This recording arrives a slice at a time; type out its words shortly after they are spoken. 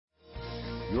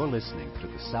You're listening to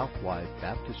the Southwide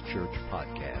Baptist Church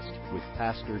podcast with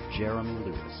Pastor Jeremy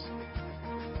Lewis.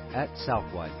 At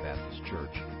Southwide Baptist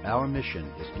Church, our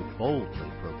mission is to boldly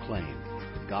proclaim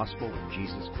the gospel of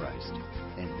Jesus Christ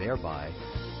and thereby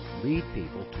lead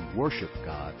people to worship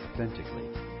God authentically,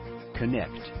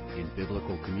 connect in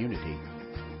biblical community,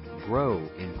 grow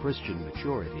in Christian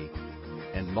maturity,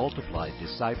 and multiply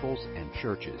disciples and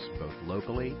churches both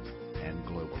locally and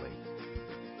globally.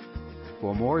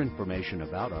 For more information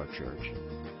about our church,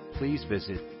 please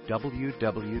visit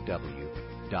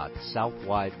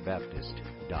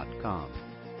www.southwidebaptist.com.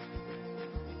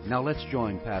 Now let's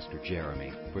join Pastor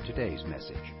Jeremy for today's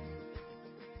message.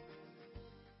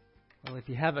 Well, if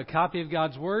you have a copy of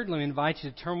God's Word, let me invite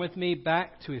you to turn with me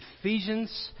back to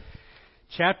Ephesians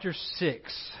chapter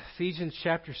 6. Ephesians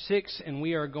chapter 6, and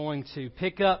we are going to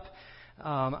pick up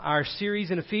our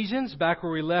series in Ephesians back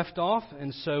where we left off.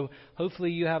 And so hopefully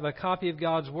you have a copy of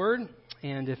God's Word.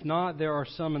 And if not, there are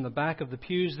some in the back of the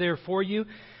pews there for you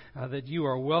that you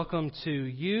are welcome to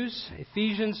use.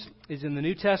 Ephesians is in the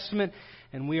New Testament,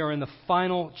 and we are in the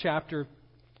final chapter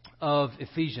of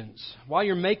Ephesians. While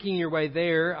you're making your way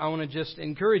there, I want to just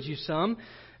encourage you some.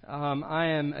 I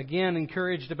am, again,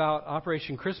 encouraged about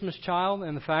Operation Christmas Child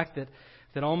and the fact that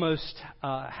almost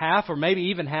half, or maybe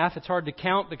even half, it's hard to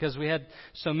count because we had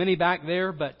so many back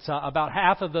there, but about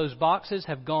half of those boxes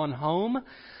have gone home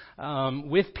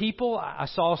with people. I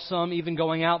saw some even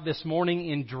going out this morning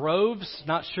in droves.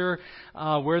 Not sure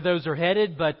where those are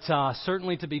headed, but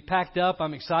certainly to be packed up.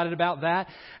 I'm excited about that.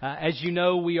 As you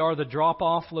know, we are the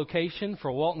drop-off location for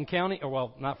Walton County, or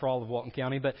well, not for all of Walton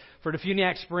County, but for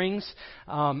Defuniak Springs.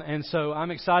 And so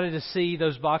I'm excited to see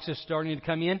those boxes starting to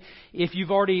come in. If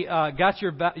you've already got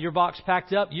your box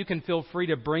packed up, you can feel free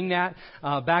to bring that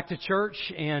back to church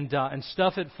and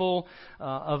stuff it full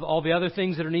of all the other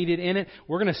things that are needed in it.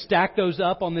 We're going to stack those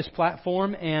up on this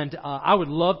platform, and I would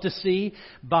love to see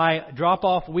by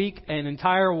drop-off week an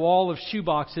entire wall of shoe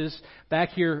boxes back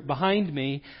here behind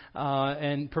me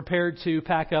and prepared to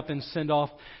pack up and send off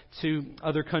to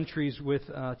other countries with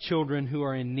children who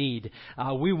are in need.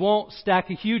 We won't stack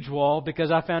a huge wall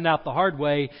because I found out the hard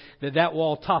way that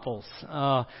wall topples.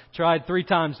 Tried 3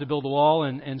 times to build a wall,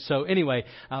 and so anyway,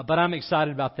 but I'm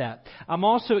excited about that. I'm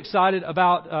also excited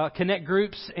about Connect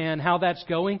Groups and how that's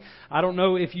going. I don't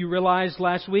know if you realized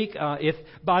last week,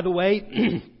 by the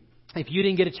way, if you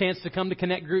didn't get a chance to come to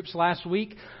Connect Groups last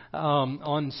week,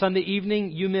 on Sunday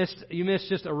evening, you missed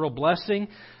just a real blessing.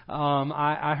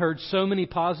 I heard so many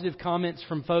positive comments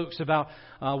from folks about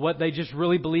what they just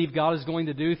really believe God is going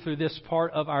to do through this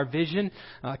part of our vision,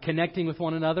 connecting with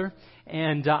one another.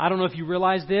 And I don't know if you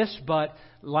realize this, but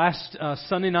last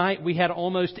Sunday night we had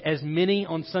almost as many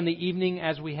on Sunday evening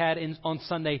as we had on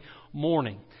Sunday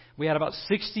morning. We had about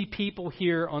 60 people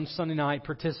here on Sunday night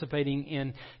participating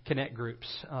in Connect Groups.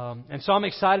 And so I'm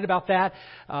excited about that.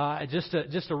 Just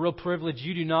a real privilege.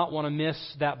 You do not want to miss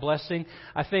that blessing.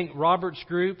 I think Robert's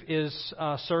group is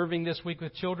serving this week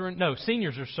with children. No,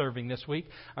 seniors are serving this week,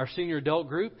 our senior adult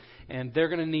group, and they're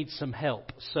going to need some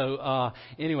help. So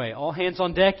anyway, all hands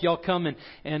on deck. Y'all come and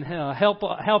help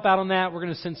out on that. We're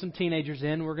going to send some teenagers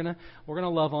in. We're going to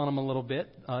love on them a little bit.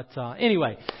 But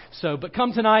anyway, but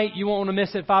come tonight. You won't want to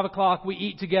miss it. 5 o'clock, we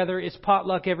eat together. It's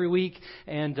potluck every week,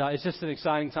 and it's just an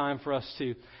exciting time for us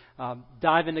to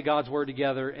dive into God's Word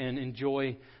together and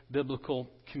enjoy biblical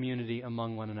community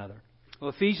among one another.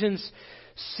 Well, Ephesians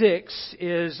 6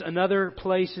 is another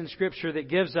place in Scripture that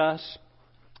gives us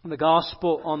the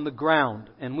gospel on the ground,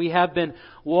 and we have been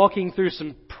walking through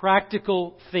some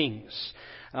practical things.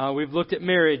 We've looked at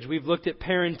marriage. We've looked at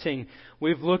parenting.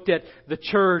 We've looked at the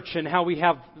church and how we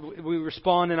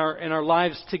respond in our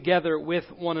lives together with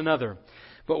one another.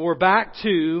 But we're back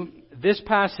to this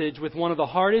passage with one of the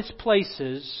hardest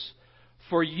places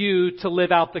for you to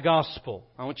live out the gospel.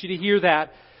 I want you to hear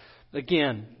that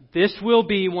again. This will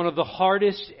be one of the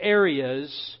hardest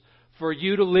areas for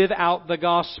you to live out the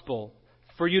gospel,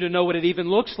 for you to know what it even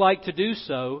looks like to do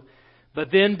so, but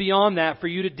then beyond that, for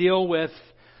you to deal with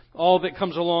all that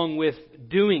comes along with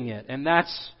doing it, and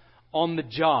that's on the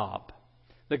job.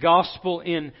 The gospel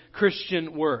in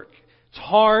Christian work. It's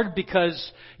hard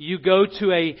because you go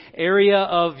to an area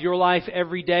of your life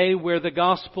every day where the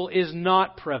gospel is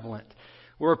not prevalent.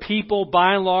 Where people,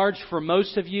 by and large, for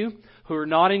most of you who are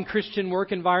not in Christian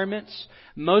work environments,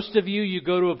 most of you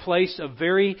go to a place of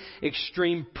very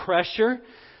extreme pressure.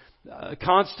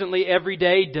 Constantly, every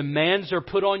day, demands are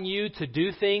put on you to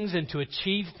do things and to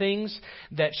achieve things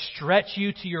that stretch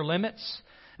you to your limits.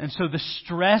 And so the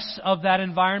stress of that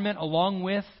environment, along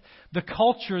with the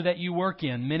culture that you work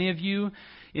in. Many of you,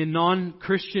 in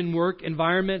non-Christian work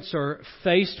environments are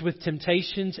faced with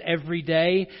temptations every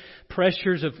day,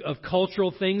 pressures of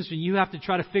cultural things, and you have to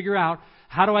try to figure out,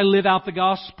 how do I live out the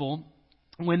gospel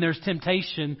when there's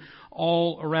temptation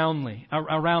all around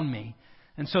me?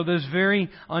 And so those very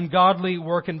ungodly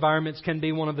work environments can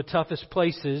be one of the toughest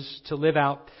places to live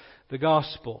out the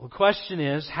gospel. The question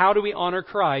is, how do we honor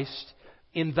Christ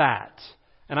in that?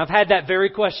 And I've had that very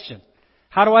question.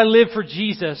 How do I live for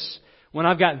Jesus when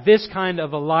I've got this kind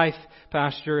of a life,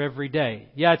 Pastor, every day?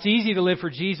 Yeah, it's easy to live for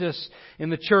Jesus in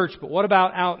the church, but what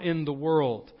about out in the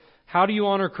world? How do you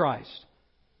honor Christ?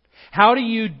 How do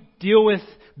you deal with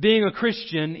being a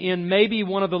Christian in maybe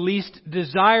one of the least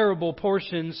desirable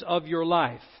portions of your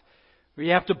life, where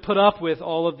you have to put up with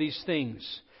all of these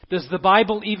things? Does the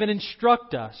Bible even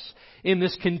instruct us in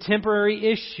this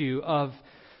contemporary issue of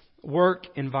work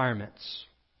environments?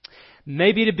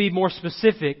 Maybe to be more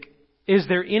specific, is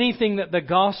there anything that the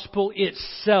gospel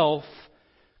itself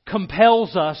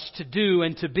compels us to do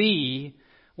and to be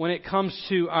when it comes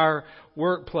to our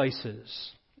workplaces?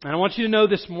 And I want you to know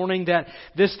this morning that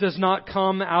this does not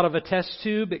come out of a test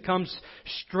tube. It comes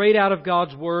straight out of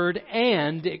God's Word,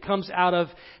 and it comes out of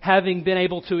having been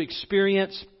able to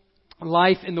experience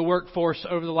life in the workforce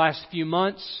over the last few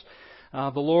months.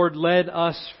 The Lord led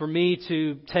for me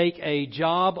to take a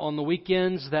job on the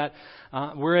weekends that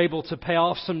we're able to pay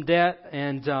off some debt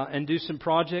and do some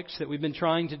projects that we've been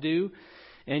trying to do.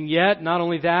 And yet, not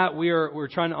only that, we're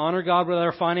trying to honor God with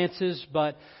our finances,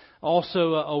 but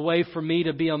also a way for me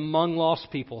to be among lost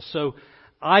people. So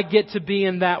I get to be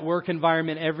in that work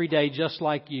environment every day just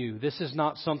like you. This is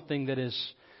not something that is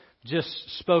just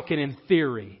spoken in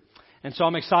theory. And so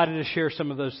I'm excited to share some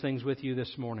of those things with you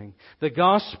this morning. The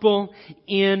gospel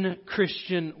in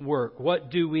Christian work.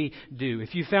 What do we do?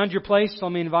 If you found your place,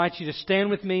 let me invite you to stand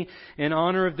with me in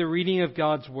honor of the reading of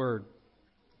God's Word.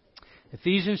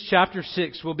 Ephesians chapter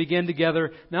 6, we'll begin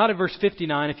together, not at verse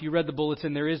 59. If you read the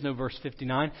bulletin, there is no verse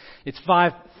 59. It's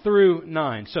 5 through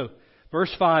 9. So,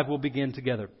 verse 5, we'll begin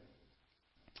together.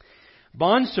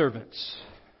 Bondservants,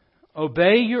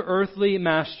 obey your earthly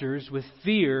masters with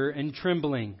fear and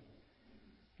trembling,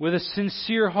 with a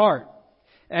sincere heart,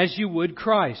 as you would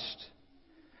Christ,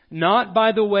 not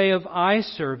by the way of eye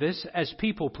service as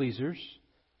people pleasers,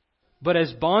 but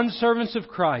as bondservants of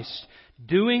Christ,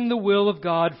 doing the will of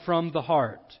God from the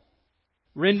heart,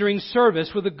 rendering service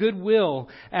with a good will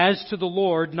as to the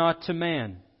Lord, not to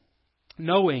man,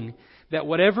 knowing that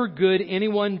whatever good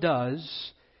anyone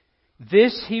does,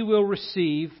 this he will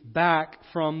receive back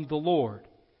from the Lord,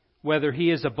 whether he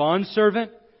is a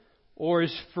bondservant or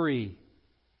is free.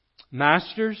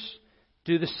 Masters,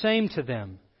 do the same to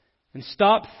them, and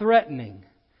stop threatening,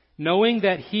 knowing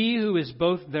that he who is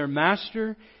both their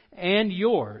master and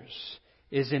yours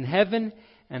is in heaven,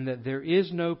 and that there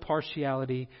is no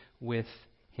partiality with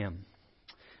Him.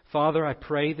 Father, I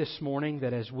pray this morning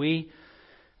that as we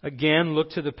again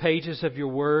look to the pages of Your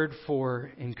Word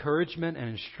for encouragement and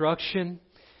instruction,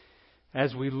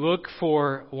 as we look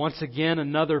for once again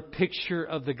another picture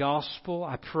of the gospel,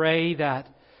 I pray that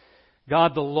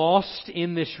God, the lost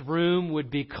in this room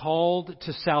would be called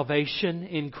to salvation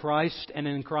in Christ and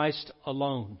in Christ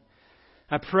alone.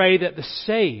 I pray that the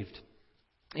saved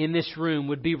in this room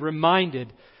would be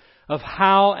reminded of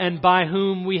how and by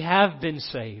whom we have been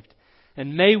saved.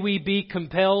 And may we be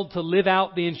compelled to live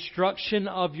out the instruction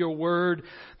of Your Word,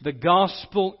 the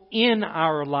gospel in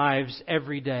our lives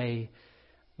every day,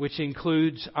 which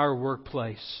includes our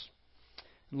workplace.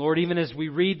 Lord, even as we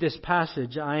read this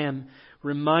passage, I am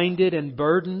reminded and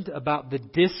burdened about the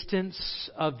distance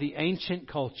of the ancient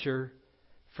culture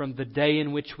from the day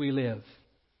in which we live.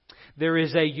 There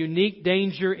is a unique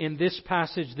danger in this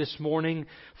passage this morning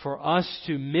for us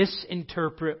to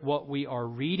misinterpret what we are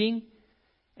reading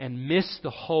and miss the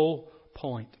whole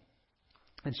point.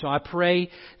 And so I pray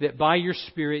that by Your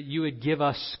Spirit you would give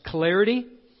us clarity,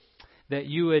 that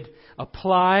you would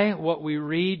apply what we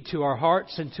read to our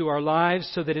hearts and to our lives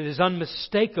so that it is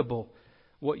unmistakable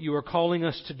what You are calling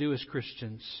us to do as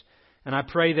Christians. And I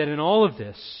pray that in all of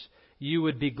this, You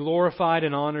would be glorified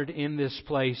and honored in this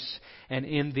place and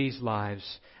in these lives.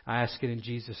 I ask it in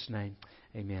Jesus' name.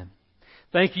 Amen.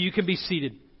 Thank you. You can be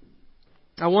seated.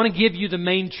 I want to give you the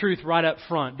main truth right up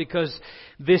front, because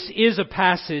this is a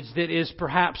passage that is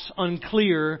perhaps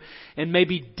unclear and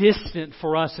maybe distant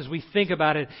for us as we think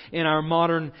about it in our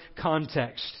modern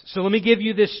context. So let me give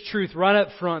you this truth right up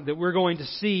front that we're going to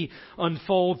see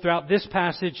unfold throughout this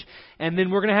passage, and then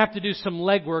we're going to have to do some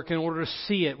legwork in order to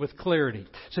see it with clarity.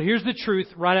 So here's the truth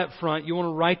right up front. You want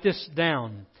to write this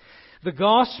down. The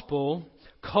gospel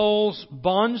calls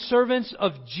bondservants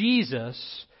of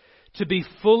Jesus to be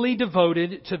fully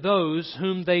devoted to those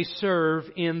whom they serve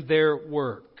in their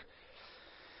work.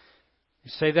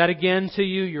 Say that again to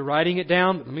you. You're writing it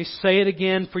down. Let me say it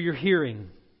again for your hearing.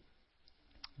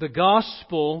 The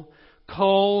gospel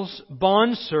calls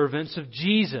bondservants of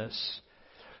Jesus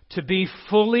to be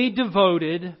fully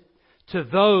devoted to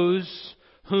those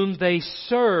whom they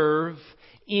serve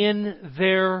in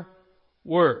their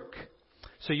work.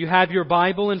 So you have your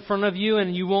Bible in front of you,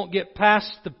 and you won't get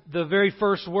past the very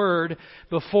first word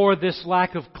before this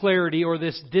lack of clarity or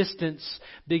this distance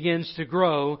begins to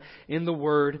grow in the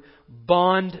word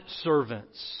bond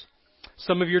servants.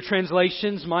 Some of your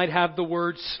translations might have the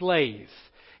word slave.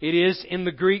 It is in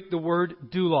the Greek the word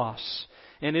doulos.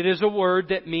 And it is a word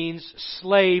that means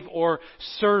slave or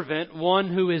servant,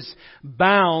 one who is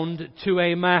bound to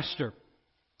a master.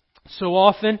 So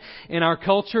often in our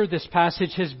culture, this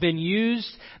passage has been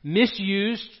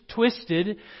misused,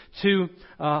 twisted to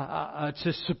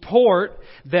support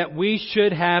that we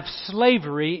should have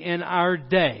slavery in our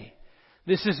day.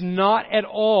 This is not at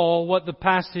all what the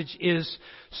passage is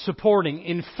supporting.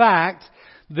 In fact,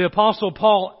 the Apostle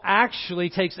Paul actually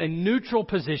takes a neutral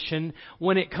position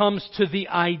when it comes to the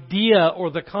idea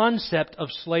or the concept of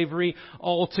slavery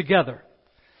altogether.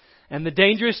 And the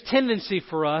dangerous tendency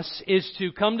for us is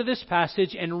to come to this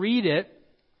passage and read it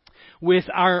with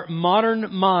our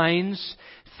modern minds,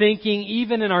 thinking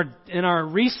even in our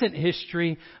recent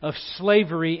history of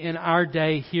slavery in our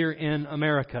day here in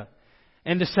America.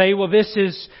 And to say, well, this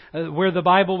is where the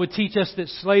Bible would teach us that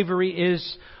slavery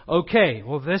is okay.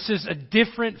 Well, this is a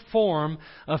different form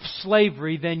of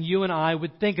slavery than you and I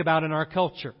would think about in our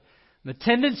culture. The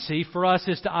tendency for us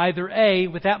is to either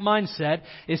with that mindset,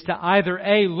 is to either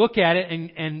look at it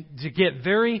and to get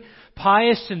very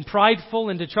pious and prideful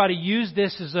and to try to use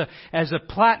this as a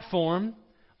platform,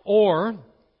 or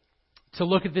to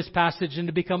look at this passage and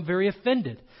to become very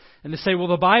offended. And to say, well,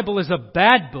 the Bible is a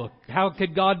bad book. How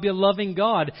could God be a loving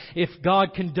God if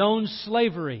God condones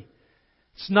slavery?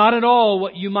 It's not at all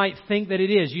what you might think that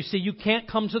it is. You see, you can't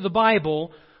come to the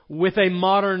Bible with a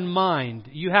modern mind.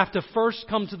 You have to first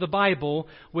come to the Bible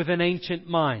with an ancient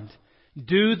mind.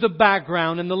 Do the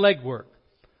background and the legwork.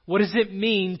 What does it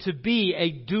mean to be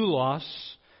a doulos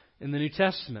in the New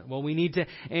Testament? Well, we need to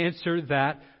answer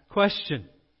that question.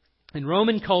 In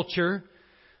Roman culture,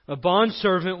 a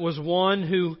bondservant was one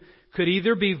who could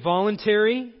either be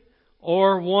voluntary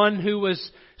or one who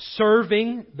was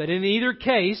serving, but in either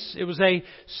case, it was a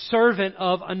servant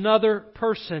of another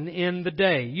person in the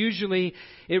day. Usually,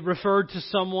 it referred to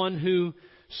someone who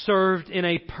served in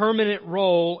a permanent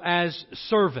role as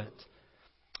servant.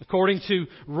 According to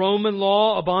Roman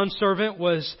law, a bondservant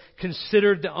was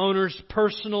considered the owner's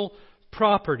personal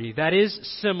property. That is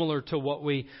similar to what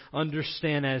we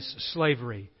understand as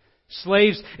slavery.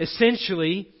 Slaves,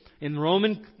 essentially, in the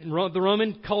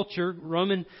Roman culture,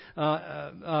 Roman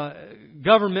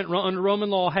government under Roman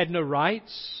law had no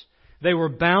rights. They were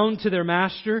bound to their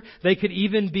master. They could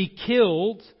even be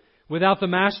killed without the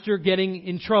master getting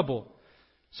in trouble.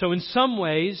 So in some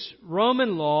ways,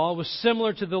 Roman law was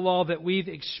similar to the law that we've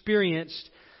experienced.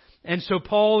 And so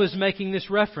Paul is making this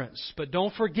reference. But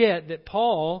don't forget that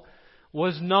Paul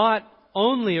was not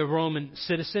only a Roman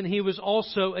citizen, he was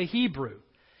also a Hebrew.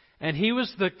 And he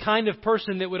was the kind of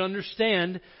person that would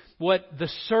understand what the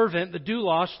servant, the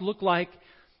doulos, looked like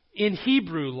in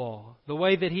Hebrew law, the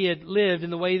way that he had lived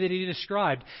and the way that he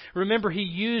described. Remember, he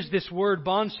used this word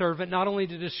bondservant not only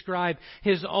to describe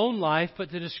his own life, but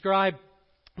to describe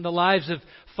the lives of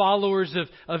followers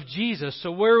of Jesus.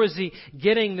 So where was he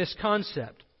getting this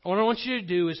concept? What I want you to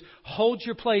do is hold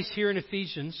your place here in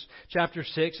Ephesians chapter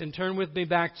 6 and turn with me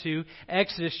back to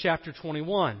Exodus chapter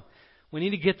 21. We need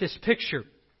to get this picture.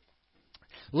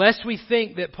 Lest we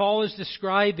think that Paul is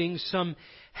describing some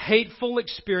hateful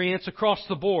experience across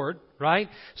the board, right?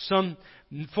 Some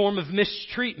form of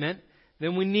mistreatment,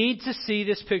 then we need to see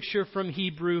this picture from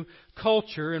Hebrew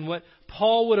culture and what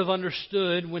Paul would have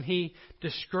understood when he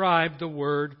described the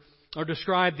word or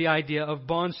described the idea of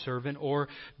bondservant or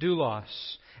doulos.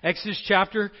 Exodus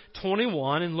chapter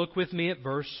 21, and look with me at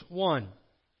verse 1.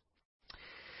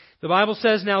 The Bible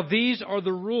says, "Now these are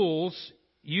the rules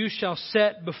you shall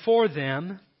set before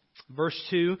them." Verse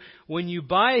 2, "When you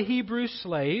buy a Hebrew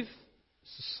slave,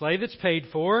 a slave that's paid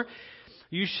for,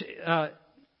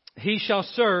 he shall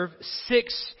serve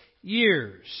 6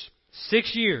 years.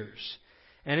 6 years.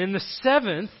 And in the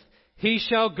 7th, he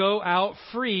shall go out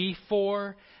free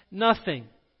for nothing."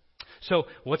 So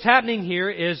what's happening here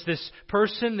is this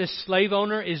person, this slave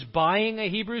owner, is buying a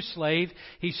Hebrew slave.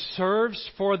 He serves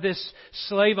for this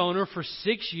slave owner for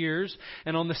 6 years.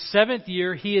 And on the 7th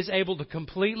year, he is able to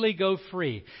completely go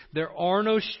free. There are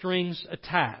no strings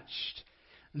attached.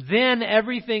 Then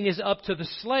everything is up to the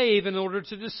slave in order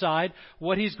to decide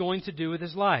what he's going to do with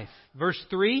his life. Verse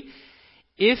 3,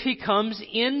 if he comes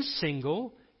in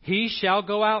single, he shall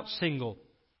go out single.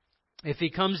 If he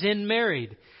comes in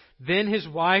married, then his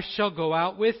wife shall go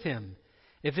out with him.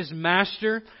 If his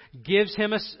master gives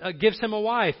him a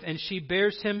wife, and she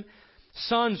bears him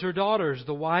sons or daughters,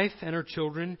 the wife and her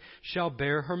children shall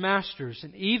bear her masters,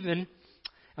 and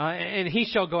he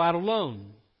shall go out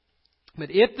alone. But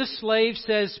if the slave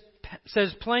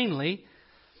says plainly,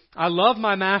 I love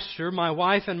my master, my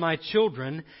wife, and my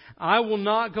children, I will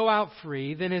not go out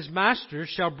free, then his master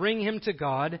shall bring him to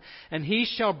God, and he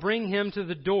shall bring him to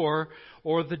the door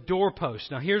or the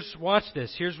doorpost. Now watch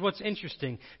this. Here's what's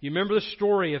interesting. You remember the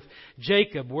story of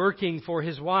Jacob working for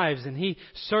his wives, and he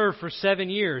served for 7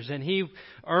 years, and he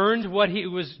earned what he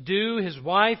was due his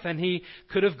wife, and he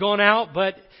could have gone out,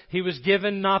 but he was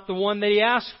given not the one that he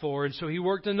asked for, and so he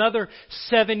worked another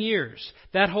 7 years.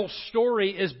 That whole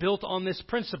story is built on this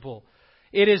principle.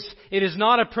 It is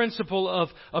not a principle of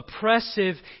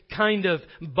oppressive kind of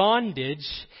bondage.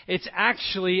 It's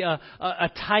actually a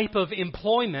type of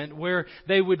employment where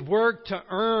they would work to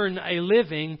earn a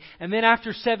living, and then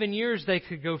after 7 years they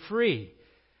could go free.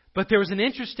 But there was an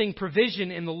interesting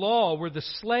provision in the law where the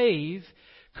slave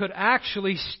could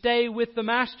actually stay with the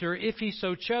master if he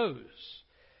so chose.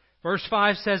 Verse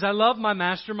 5 says, I love my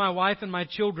master, my wife, and my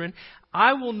children.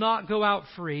 I will not go out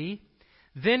free.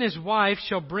 Then his wife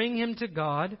shall bring him to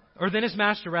God, or then his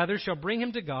master rather shall bring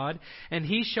him to God, and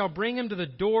he shall bring him to the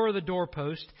door of the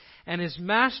doorpost, and his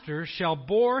master shall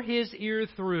bore his ear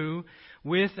through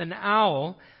with an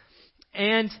awl,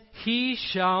 and he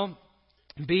shall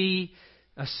be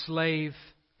a slave,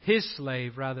 his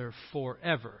slave rather,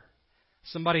 forever.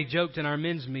 Somebody joked in our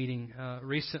men's meeting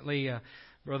recently.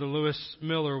 Brother Lewis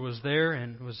Miller was there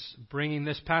and was bringing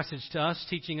this passage to us,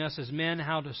 teaching us as men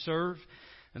how to serve.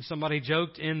 And somebody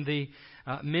joked in the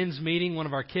men's meeting, one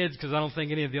of our kids, because I don't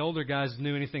think any of the older guys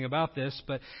knew anything about this,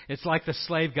 but it's like the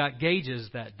slave got gauges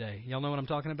that day. Y'all know what I'm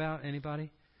talking about? Anybody?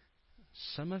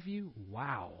 Some of you?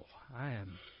 Wow.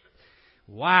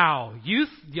 Wow. Youth,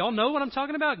 y'all know what I'm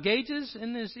talking about? Gauges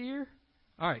in his ear?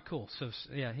 All right, cool. So,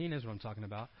 yeah, he knows what I'm talking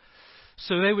about.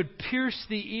 So they would pierce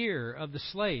the ear of the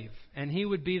slave, and he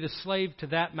would be the slave to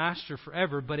that master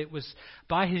forever. But it was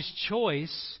by his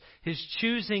choice, his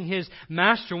choosing his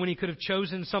master when he could have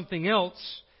chosen something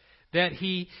else, that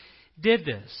he did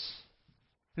this.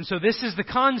 And so this is the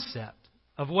concept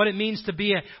of what it means to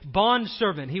be a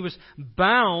bondservant. He was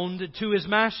bound to his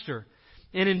master.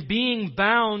 And in being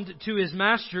bound to his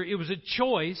master, it was a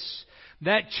choice.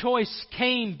 That choice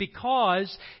came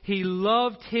because he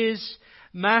loved his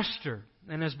master.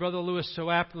 And as Brother Lewis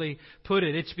so aptly put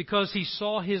it, it's because he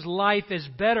saw his life as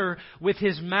better with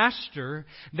his master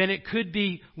than it could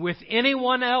be with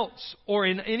anyone else or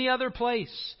in any other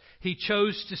place. He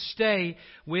chose to stay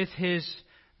with his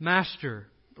master,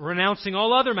 renouncing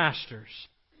all other masters.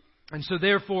 And so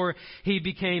therefore, he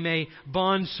became a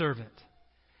bondservant.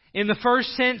 In the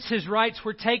first sense, his rights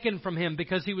were taken from him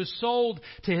because he was sold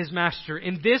to his master.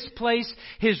 In this place,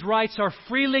 his rights are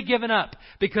freely given up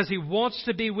because he wants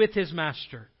to be with his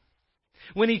master.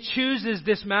 When he chooses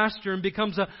this master and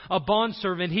becomes a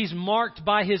bondservant, he's marked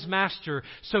by his master.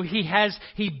 So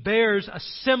he bears a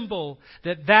symbol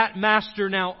that master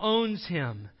now owns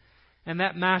him. And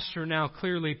that master now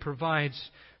clearly provides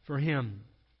for him.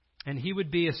 And he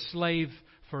would be a slave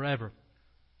forever.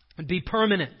 And be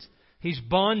permanent. He's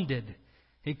bonded.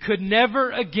 He could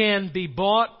never again be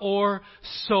bought or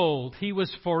sold. He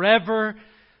was forever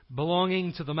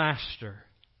belonging to the master.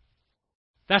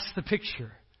 That's the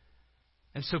picture.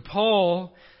 And so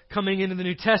Paul, coming into the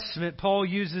New Testament, Paul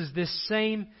uses this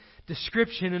same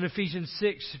description in Ephesians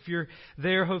 6. If you're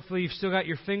there, hopefully you've still got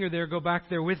your finger there. Go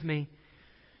back there with me.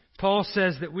 Paul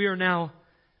says that we are now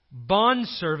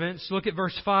bondservants. Look at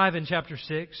verse 5 in chapter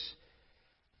 6.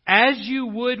 As you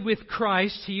would with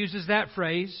Christ, he uses that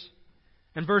phrase.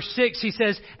 And verse 6, he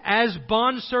says, as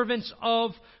bondservants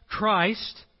of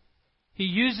Christ, he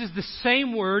uses the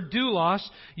same word, doulos.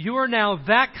 You are now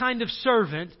that kind of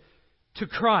servant to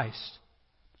Christ.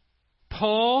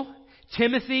 Paul,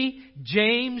 Timothy,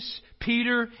 James,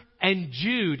 Peter, and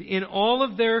Jude, in all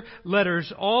of their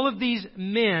letters, all of these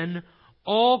men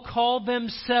all call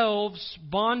themselves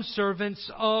bondservants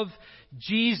of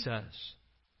Jesus.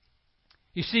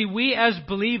 You see, we as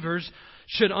believers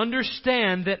should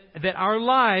understand that our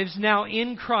lives now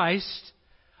in Christ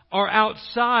are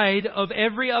outside of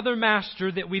every other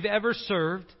master that we've ever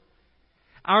served.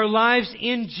 Our lives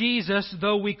in Jesus,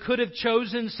 though we could have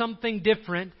chosen something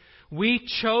different, we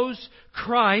chose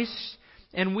Christ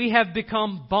and we have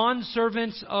become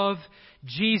bondservants of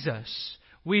Jesus.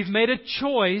 We've made a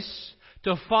choice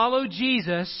to follow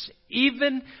Jesus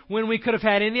even when we could have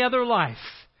had any other life,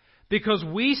 because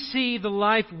we see the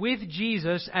life with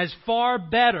Jesus as far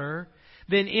better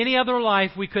than any other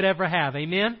life we could ever have.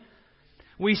 Amen?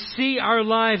 We see our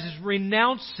lives as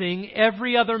renouncing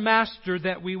every other master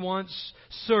that we once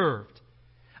served.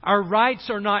 Our rights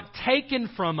are not taken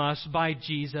from us by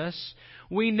Jesus.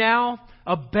 We now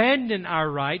abandon our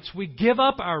rights. We give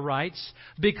up our rights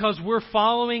because we're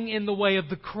following in the way of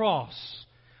the cross.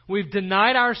 We've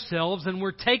denied ourselves and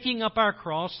we're taking up our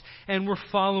cross and we're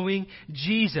following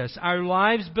Jesus. Our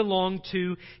lives belong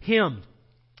to Him.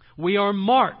 We are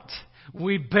marked.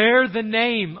 We bear the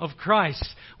name of Christ.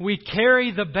 We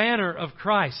carry the banner of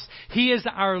Christ. He is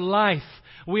our life.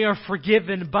 We are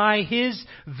forgiven by His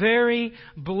very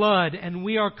blood, and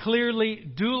we are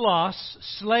clearly doulos,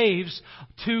 slaves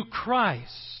to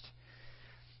Christ.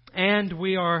 And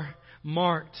we are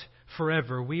marked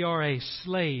forever. We are a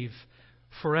slave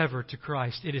forever to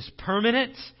Christ. It is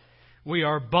permanent. We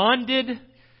are bonded.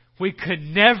 We could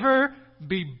never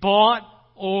be bought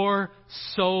or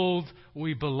sold.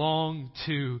 We belong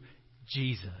to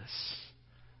Jesus.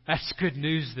 That's good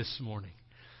news this morning.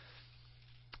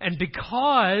 And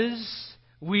because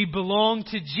we belong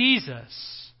to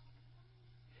Jesus,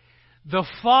 the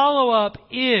follow-up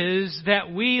is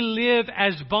that we live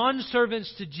as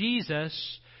bondservants to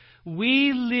Jesus.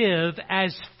 We live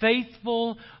as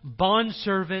faithful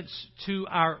bondservants to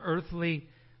our earthly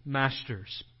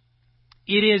masters.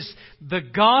 It is the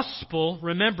gospel,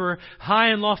 remember, high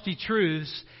and lofty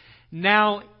truths,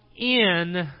 now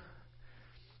in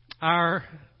our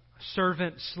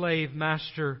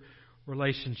servant-slave-master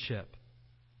relationship.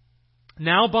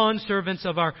 Now bondservants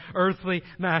of our earthly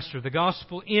master. The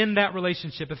gospel in that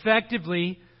relationship.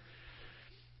 Effectively,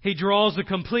 he draws a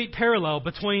complete parallel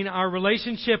between our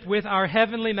relationship with our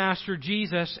heavenly master,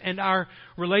 Jesus, and our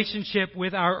relationship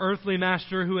with our earthly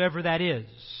master, whoever that is.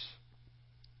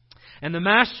 And the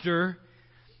master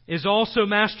is also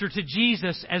master to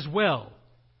Jesus as well.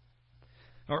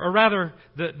 Or rather,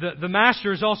 the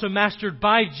master is also mastered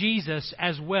by Jesus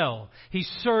as well. He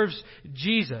serves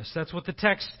Jesus. That's what the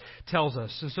text tells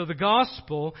us. And so the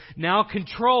gospel now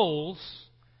controls,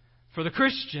 for the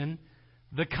Christian,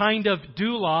 the kind of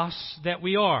doulos that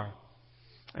we are.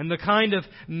 And the kind of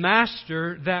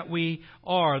master that we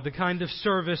are. The kind of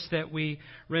service that we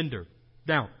render.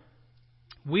 Now,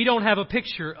 we don't have a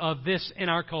picture of this in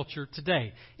our culture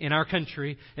today, in our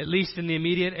country, at least in the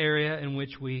immediate area in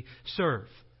which we serve.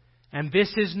 And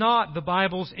this is not the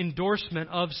Bible's endorsement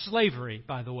of slavery,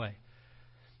 by the way.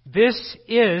 This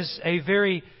is a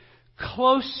very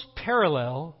close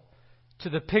parallel to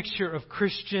the picture of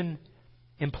Christian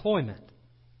employment.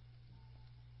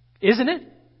 Isn't it?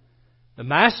 The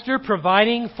master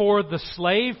providing for the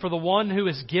slave, for the one who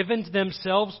has given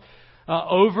themselves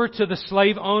over to the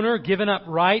slave owner, given up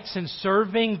rights and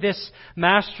serving this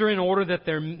master in order that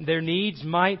their needs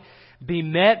might be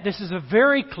met. This is a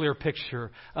very clear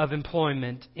picture of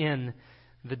employment in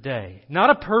the day. Not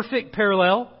a perfect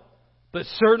parallel, but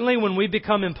certainly when we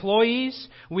become employees,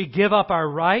 we give up our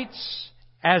rights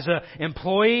as an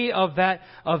employee of that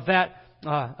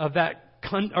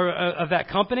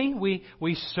company.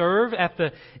 We serve at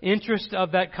the interest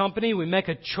of that company. We make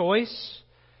a choice.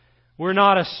 We're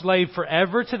not a slave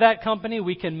forever to that company.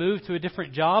 We can move to a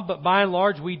different job, but by and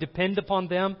large, we depend upon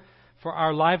them for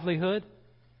our livelihood.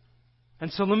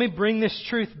 And so let me bring this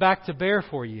truth back to bear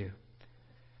for you.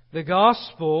 The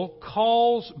gospel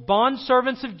calls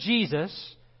bondservants of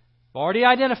Jesus, already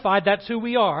identified, that's who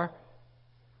we are,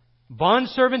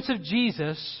 bondservants of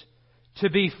Jesus, to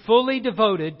be fully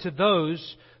devoted to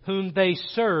those whom they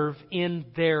serve in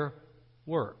their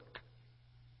work.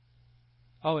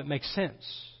 Oh, it makes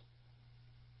sense.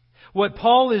 What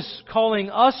Paul is calling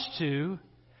us to,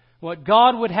 what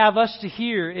God would have us to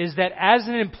hear, is that as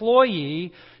an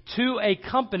employee to a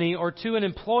company or to an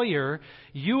employer,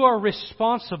 you are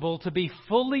responsible to be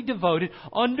fully devoted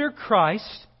under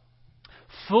Christ,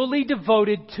 fully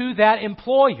devoted to that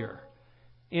employer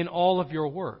in all of your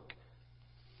work.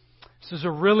 This is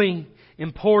a really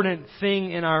important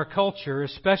thing in our culture,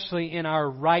 especially in our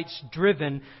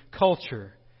rights-driven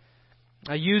culture.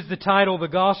 I use the title, The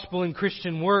Gospel in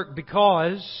Christian Work,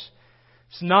 because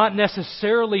it's not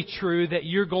necessarily true that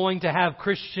you're going to have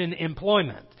Christian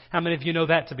employment. How many of you know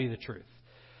that to be the truth?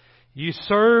 You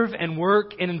serve and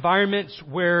work in environments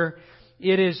where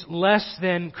it is less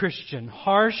than Christian.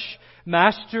 Harsh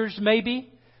masters,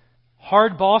 maybe.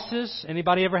 Hard bosses.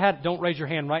 Anybody ever had? Don't raise your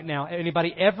hand right now.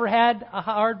 Anybody ever had a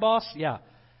hard boss? Yeah.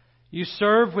 You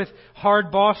serve with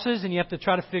hard bosses and you have to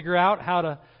try to figure out how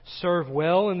to serve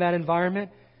well in that environment.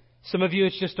 Some of you,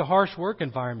 it's just a harsh work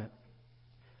environment.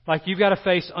 Like you've got to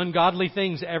face ungodly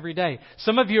things every day.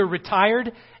 Some of you are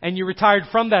retired and you retired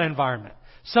from that environment.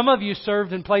 Some of you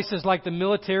served in places like the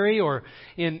military or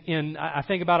I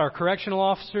think about our correctional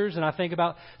officers, and I think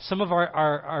about some of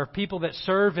our people that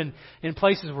serve in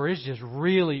places where it's just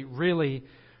really, really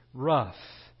rough.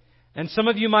 And some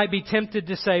of you might be tempted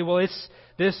to say, well, it's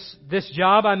this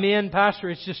job I'm in, Pastor,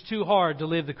 it's just too hard to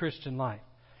live the Christian life.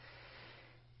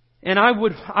 And I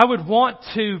would want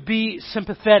to be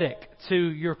sympathetic to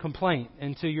your complaint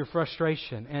and to your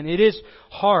frustration. And it is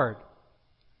hard.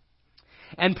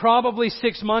 And probably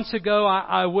 6 months ago,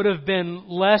 I would have been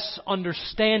less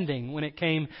understanding when it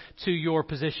came to your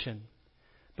position.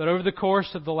 But over the course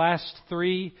of the last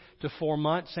 3 to 4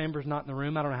 months, Amber's not in the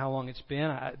room. I don't know how long it's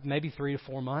been. Maybe 3 to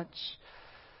 4 months.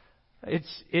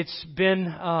 It's been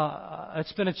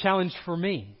a challenge for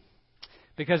me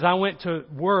because I went to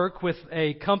work with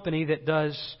a company that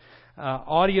does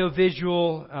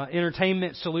audio-visual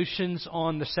entertainment solutions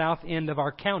on the south end of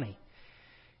our county.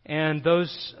 And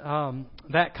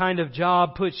that kind of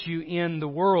job puts you in the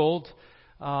world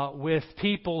with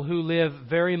people who live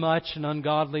very much an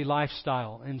ungodly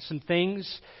lifestyle, and some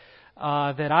things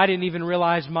that I didn't even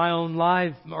realize my own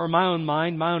life or my own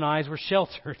mind, my own eyes were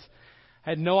sheltered. I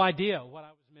had no idea what I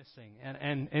was missing,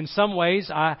 and in some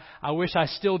ways, I wish I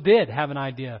still did have an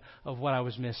idea of what I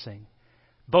was missing.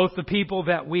 Both the people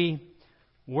that we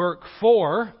work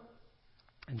for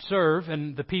and serve,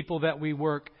 and the people that we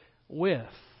work with.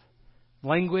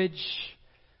 Language,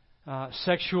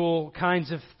 sexual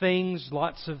kinds of things,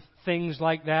 lots of things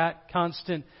like that.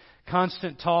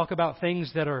 Constant talk about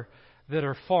things that are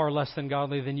far less than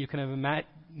godly than you could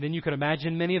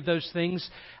imagine. Many of those things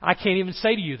I can't even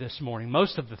say to you this morning.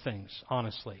 Most of the things,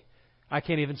 honestly, I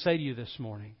can't even say to you this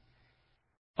morning.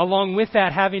 Along with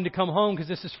that, having to come home, because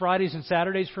this is Fridays and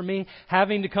Saturdays for me,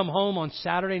 having to come home on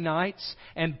Saturday nights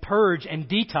and purge and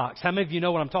detox. How many of you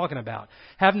know what I'm talking about?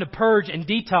 Having to purge and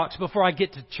detox before I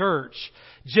get to church,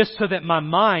 just so that my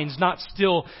mind's not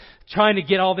still trying to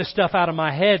get all this stuff out of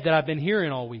my head that I've been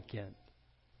hearing all weekend.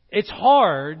 It's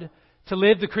hard to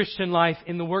live the Christian life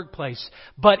in the workplace,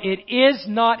 but it is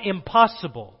not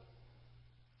impossible.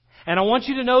 And I want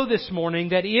you to know this morning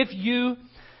that if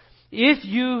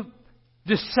you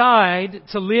decide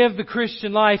to live the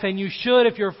Christian life, and you should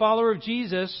if you're a follower of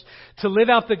Jesus, to live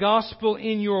out the gospel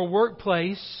in your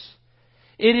workplace,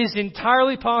 it is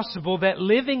entirely possible that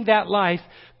living that life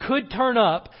could turn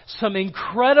up some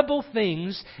incredible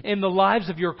things in the lives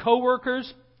of your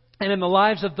coworkers and in the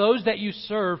lives of those that you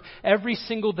serve every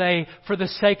single day for the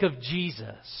sake of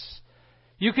Jesus.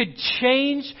 You could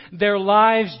change their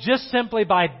lives just simply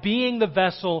by being the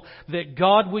vessel that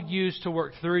God would use to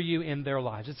work through you in their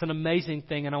lives. It's an amazing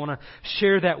thing, and I want to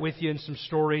share that with you in some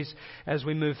stories as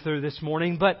we move through this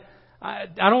morning. But I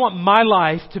don't want my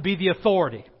life to be the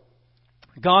authority.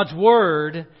 God's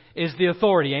Word is the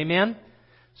authority. Amen?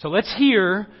 So let's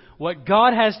hear what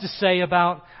God has to say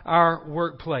about our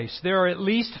workplace. There are at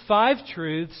least 5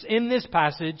 truths in this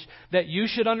passage that you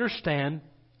should understand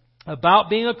about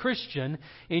being a Christian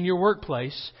in your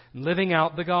workplace and living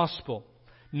out the gospel.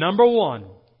 Number 1,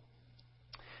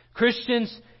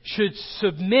 Christians should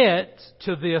submit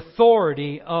to the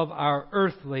authority of our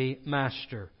earthly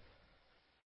master.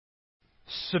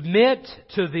 Submit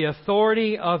to the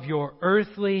authority of your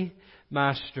earthly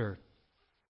master.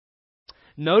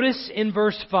 Notice in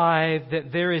verse 5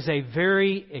 that there is a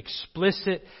very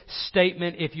explicit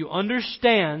statement. If you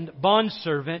understand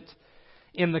bondservant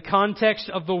in the context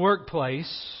of the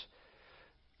workplace,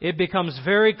 it becomes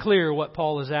very clear what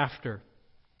Paul is after.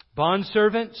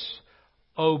 Bondservants,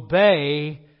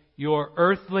 obey your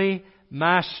earthly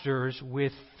masters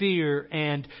with fear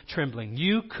and trembling.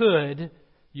 You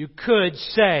could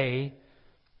say,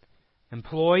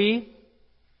 employee,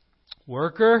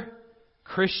 worker,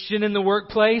 Christian in the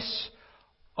workplace,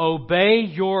 obey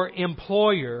your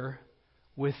employer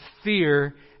with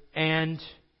fear and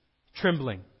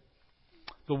trembling.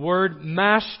 The word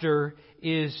master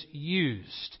is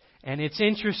used. And it's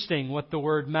interesting what the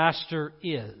word master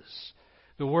is.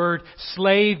 The word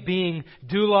slave being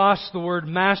doulos, the word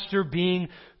master being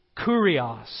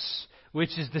kurios,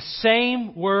 which is the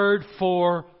same word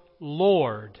for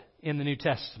Lord in the New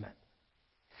Testament.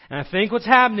 And I think what's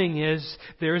happening is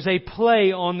there is a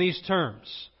play on these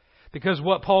terms. Because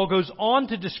what Paul goes on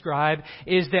to describe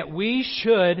is that we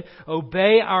should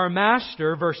obey our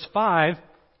master, verse 5,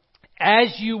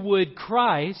 as you would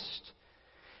Christ.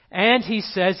 And he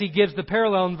says, he gives the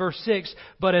parallel in verse 6,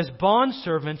 but as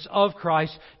bondservants of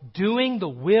Christ, doing the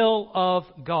will of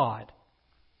God.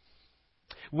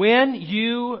 When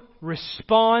you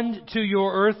respond to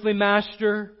your earthly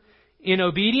master in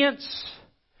obedience,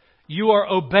 you are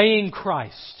obeying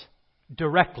Christ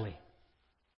directly.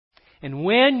 And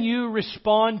when you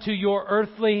respond to your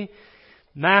earthly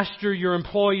master, your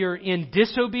employer, in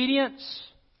disobedience,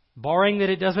 barring that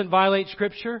it doesn't violate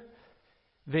Scripture,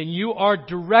 then you are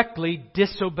directly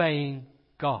disobeying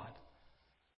God.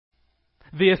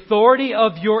 The authority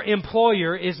of your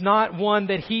employer is not one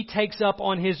that he takes up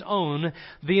on his own.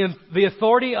 The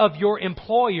authority of your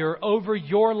employer over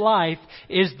your life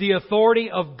is the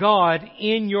authority of God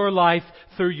in your life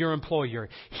through your employer.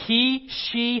 He,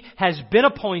 she has been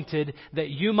appointed that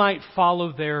you might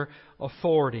follow their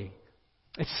authority.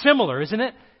 It's similar, isn't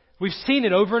it? We've seen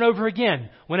it over and over again.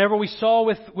 Whenever we saw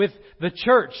with the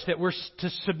church that we're to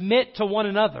submit to one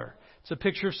another. It's a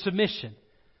picture of submission.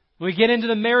 When we get into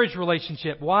the marriage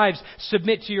relationship, wives,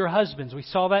 submit to your husbands. We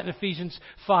saw that in Ephesians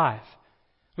 5.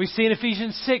 We see in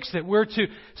Ephesians 6 that we're to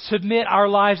submit our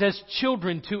lives as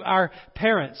children to our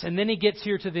parents. And then he gets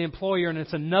here to the employer, and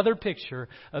it's another picture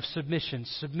of submission.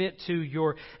 Submit to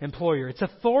your employer. It's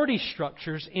authority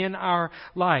structures in our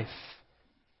life.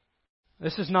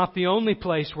 This is not the only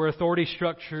place where authority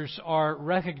structures are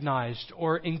recognized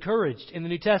or encouraged in the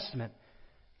New Testament.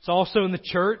 It's also in the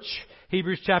church.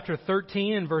 Hebrews chapter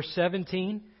 13 and verse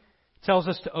 17 tells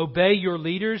us to obey your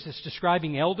leaders. It's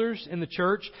describing elders in the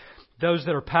church. Those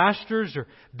that are pastors or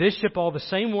bishop, all the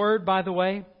same word, by the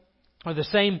way. Or the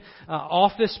same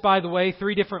office, by the way.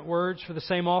 3 different words for the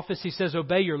same office. He says,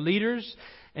 obey your leaders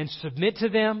and submit to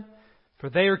them. For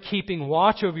they are keeping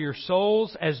watch over your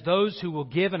souls as those who will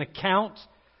give an account.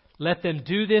 Let them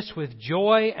do this with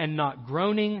joy and not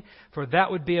groaning, for that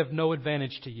would be of no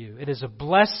advantage to you. It is a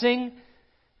blessing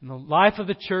in the life of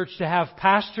the church to have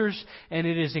pastors, and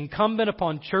it is incumbent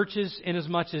upon churches,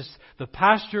 inasmuch as the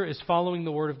pastor is following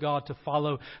the Word of God, to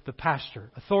follow the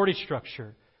pastor. Authority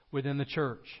structure within the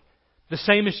church. The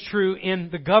same is true in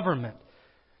the government.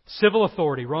 Civil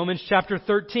authority. Romans chapter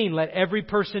 13. Let every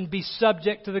person be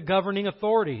subject to the governing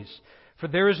authorities. For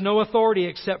there is no authority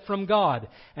except from God.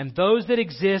 And those that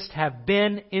exist have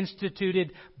been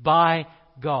instituted by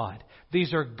God.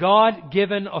 These are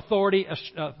God-given authority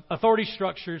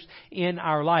structures in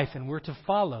our life. And we're to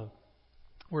follow.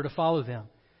 We're to follow them.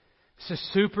 This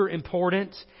is super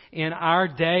important in our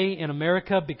day in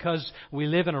America because we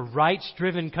live in a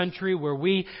rights-driven country where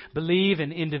we believe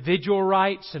in individual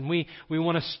rights and we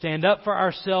want to stand up for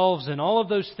ourselves and all of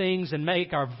those things and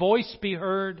make our voice be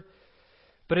heard.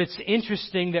 But it's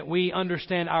interesting that we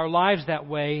understand our lives that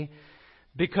way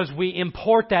because we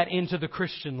import that into the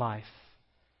Christian life.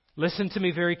 Listen to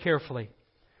me very carefully.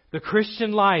 The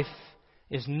Christian life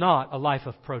is not a life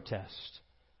of protest.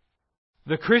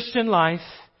 The Christian life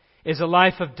is a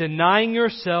life of denying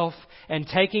yourself and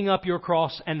taking up your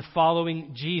cross and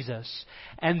following Jesus,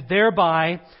 and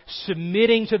thereby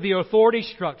submitting to the authority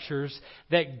structures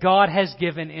that God has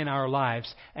given in our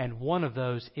lives. And one of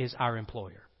those is our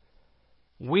employer.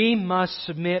 We must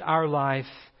submit our life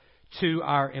to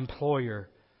our employer.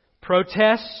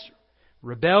 Protests,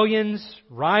 rebellions,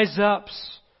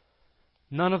 rise-ups,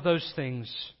 none of those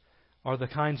things are the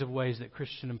kinds of ways that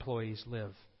Christian employees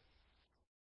live.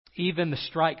 Even the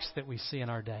strikes that we see in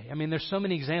our day. I mean, there's so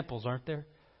many examples, aren't there?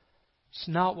 It's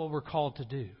not what we're called to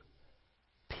do.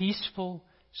 Peaceful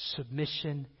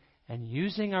submission and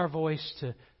using our voice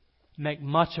to make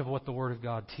much of what the Word of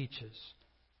God teaches.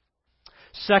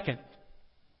 Second,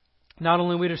 not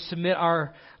only are we to submit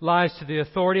our lives to the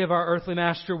authority of our earthly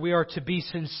master, we are to be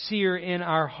sincere in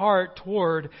our heart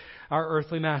toward our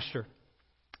earthly master.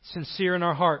 Sincere in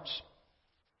our hearts.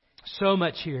 So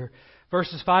much here.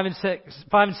 Verses 5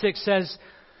 and 6 says,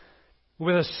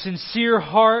 with a sincere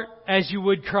heart as you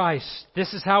would Christ.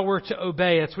 This is how we're to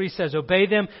obey. That's what he says. Obey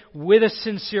them with a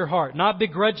sincere heart. Not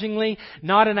begrudgingly,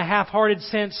 not in a half-hearted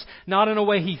sense, not in a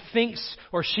way he thinks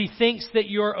or she thinks that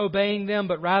you're obeying them,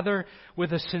 but rather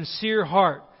with a sincere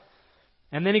heart.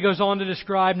 And then he goes on to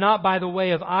describe, not by the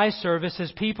way of eye service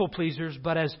as people pleasers,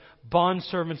 but as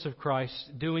bondservants of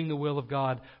Christ, doing the will of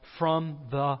God from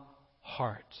the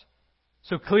heart.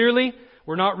 So clearly,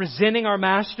 we're not resenting our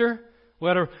master.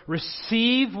 We're to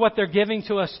receive what they're giving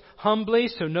to us humbly,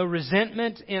 so no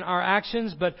resentment in our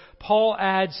actions. But Paul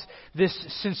adds this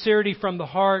sincerity from the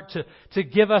heart to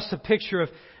give us a picture of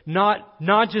not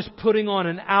just putting on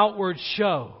an outward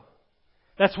show.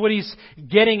 That's what he's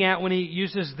getting at when he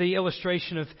uses the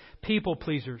illustration of people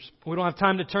pleasers. We don't have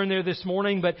time to turn there this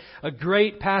morning, but a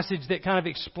great passage that kind of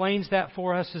explains that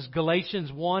for us is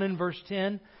Galatians 1 and verse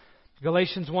 10.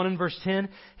 Galatians 1 and verse 10.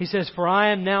 He says, For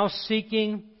I am now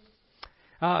seeking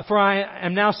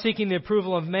the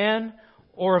approval of man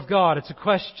or of God. It's a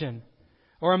question.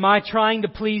 Or am I trying to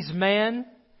please man?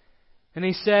 And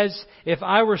he says, if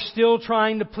I were still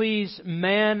trying to please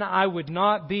man, I would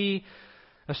not be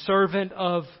a servant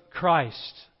of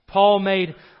Christ. Paul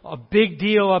made a big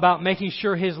deal about making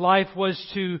sure his life was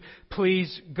to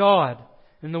please God.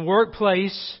 In the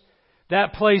workplace,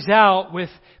 that plays out with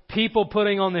people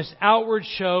putting on this outward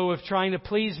show of trying to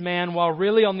please man, while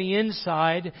really on the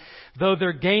inside, though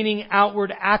they're gaining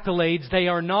outward accolades, they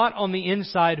are not on the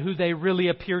inside who they really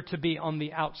appear to be on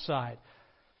the outside.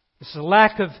 It's a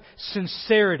lack of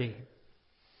sincerity.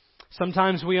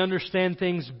 Sometimes we understand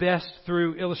things best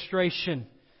through illustration.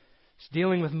 It's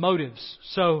dealing with motives.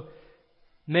 So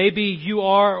maybe you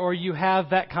are or you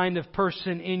have that kind of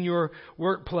person in your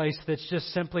workplace that's just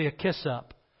simply a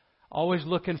kiss-up. Always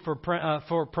looking for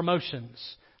promotions.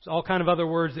 There's all kind of other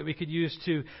words that we could use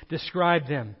to describe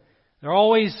them. They're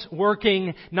always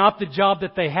working not the job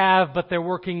that they have, but they're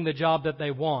working the job that they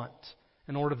want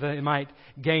in order that they might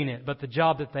gain it. But the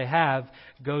job that they have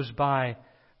goes by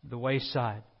the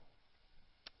wayside.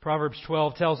 Proverbs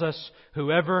 12 tells us,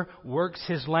 whoever works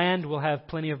his land will have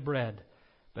plenty of bread,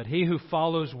 but he who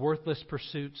follows worthless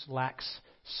pursuits lacks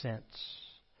sense.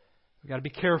 We've got to be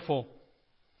careful.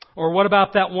 Or what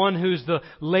about that one who's the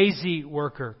lazy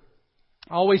worker?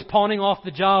 Always pawning off the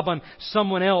job on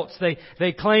someone else.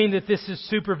 They claim that this is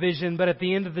supervision, but at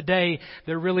the end of the day,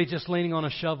 they're really just leaning on a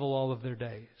shovel all of their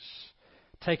days.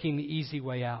 Taking the easy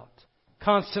way out.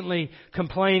 Constantly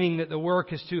complaining that the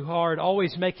work is too hard.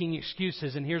 Always making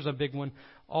excuses. And here's a big one.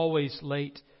 Always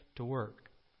late to work.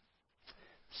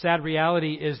 Sad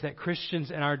reality is that Christians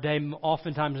in our day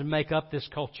oftentimes make up this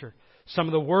culture. Some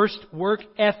of the worst work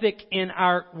ethic in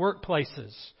our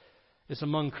workplaces is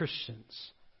among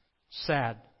Christians.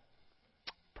 Sad.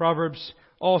 Proverbs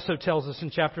also tells us in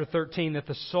chapter 13 that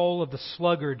the soul of the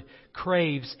sluggard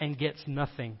craves and gets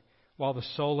nothing, while the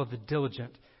soul of the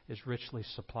diligent is richly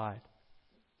supplied.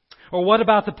 Or what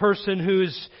about the person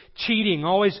who's cheating,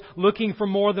 always looking for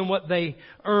more than what they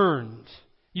earned?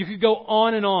 You could go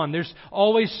on and on. There's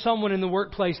always someone in the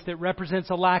workplace that represents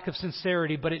a lack of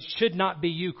sincerity, but it should not be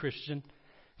you, Christian.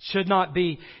 It should not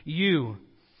be you.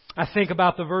 I think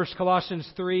about the verse Colossians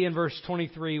 3 and verse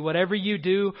 23. Whatever you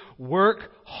do, work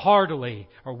heartily,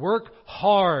 or work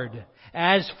hard,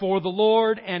 as for the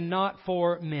Lord and not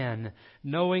for men,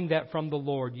 knowing that from the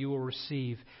Lord you will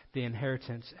receive the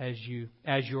inheritance as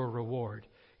your reward.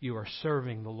 You are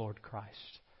serving the Lord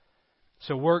Christ.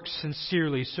 So work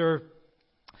sincerely.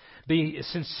 Be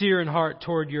sincere in heart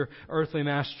toward your earthly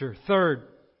master. Third,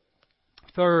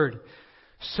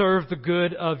 serve the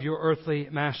good of your earthly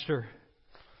master.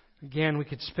 Again, we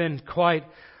could spend quite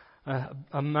an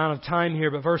amount of time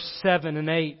here, but verse 7 and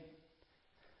 8.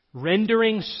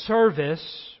 Rendering service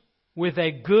with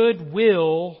a good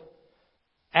will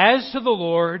as to the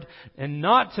Lord and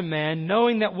not to man,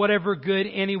 knowing that whatever good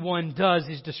anyone does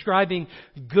is describing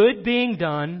good being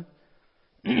done.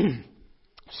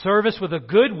 Service with a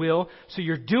good will, so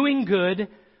you're doing good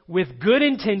with good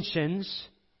intentions.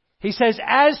 He says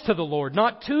as to the Lord,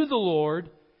 not to the Lord,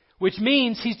 which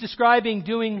means he's describing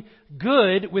doing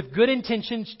good with good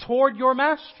intentions toward your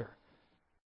master.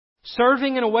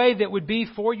 Serving in a way that would be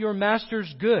for your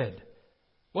master's good.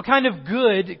 What kind of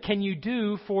good can you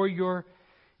do for your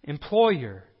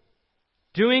employer?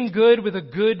 Doing good with a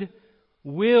good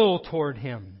will toward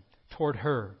him, toward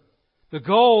her. The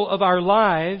goal of our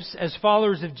lives as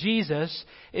followers of Jesus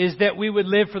is that we would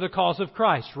live for the cause of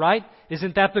Christ, right?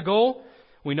 Isn't that the goal?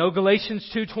 We know Galatians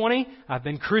 2:20, I've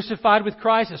been crucified with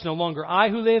Christ. It's no longer I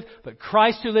who live, but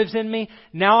Christ who lives in me.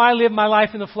 Now I live my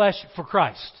life in the flesh for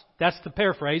Christ. That's the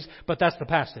paraphrase, but that's the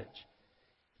passage.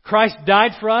 Christ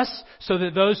died for us so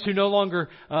that those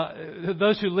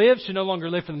who live should no longer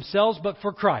live for themselves, but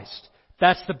for Christ.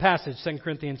 That's the passage, 2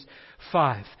 Corinthians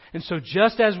 5. And so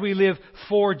just as we live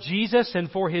for Jesus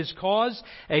and for His cause,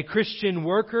 a Christian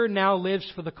worker now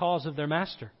lives for the cause of their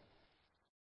master.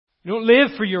 You don't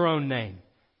live for your own name.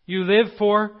 You live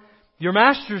for your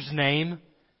master's name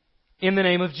in the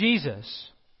name of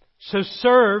Jesus. So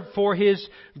serve for His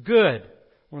good.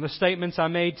 One of the statements I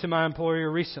made to my employer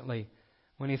recently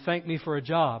when he thanked me for a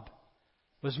job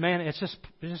was, man, it's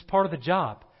just part of the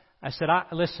job. I said,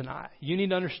 listen, you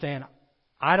need to understand,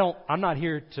 I'm not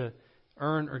here to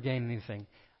earn or gain anything.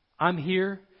 I'm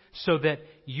here so that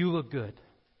you look good.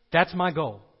 That's my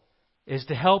goal, is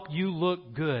to help you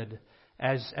look good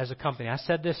as a company. I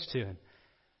said this to him.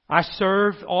 I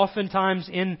serve oftentimes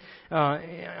in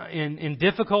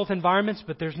difficult environments,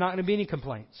 but there's not going to be any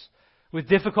complaints. With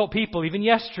difficult people, even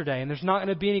yesterday, and there's not going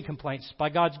to be any complaints by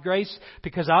God's grace,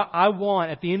 because I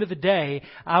want, at the end of the day,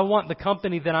 I want the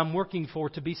company that I'm working for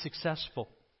to be successful.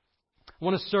 I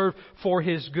want to serve for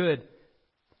His good.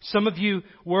 Some of you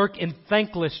work in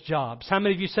thankless jobs. How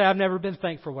many of you say, I've never been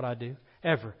thanked for what I do?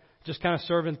 Ever. Just kind of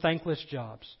serve in thankless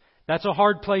jobs. That's a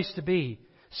hard place to be.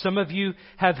 Some of you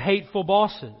have hateful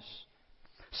bosses.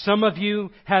 Some of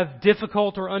you have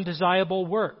difficult or undesirable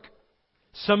work.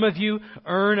 Some of you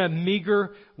earn a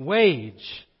meager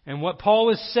wage. And what Paul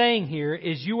is saying here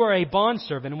is you are a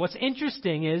bondservant. And what's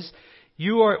interesting is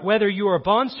whether you are a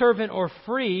bondservant or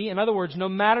free, in other words, no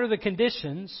matter the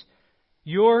conditions,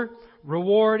 your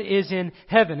reward is in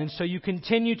heaven. And so you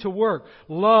continue to work,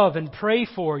 love, and pray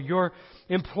for your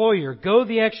employer. Go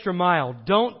the extra mile.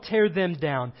 Don't tear them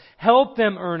down. Help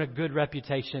them earn a good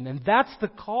reputation. And that's the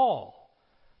call.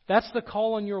 That's the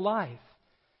call on your life.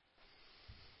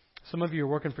 Some of you are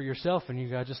working for yourself,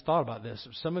 and I just thought about this.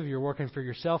 Some of you are working for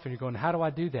yourself, and you're going, how do I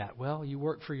do that? Well, you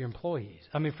work for your employees.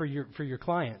 For your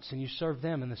clients, and you serve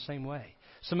them in the same way.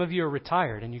 Some of you are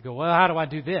retired, and you go, well, how do I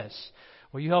do this?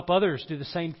 Well, you help others do the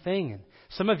same thing. And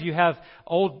some of you have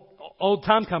old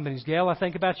time companies. Gail, I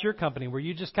think about your company where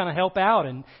you just kind of help out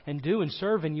and do and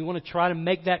serve, and you want to try to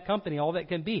make that company all that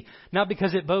can be. Not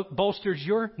because it bolsters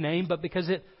your name, but because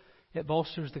it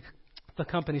bolsters the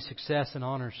company's success and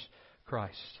honors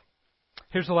Christ.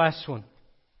 Here's the last one.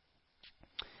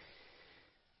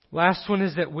 Last one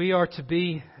is that we are to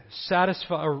be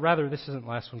satisfied, or rather, this isn't the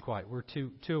last one quite. We're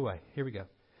two away. Here we go.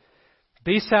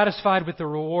 Be satisfied with the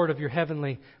reward of your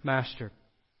heavenly master.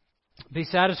 Be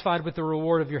satisfied with the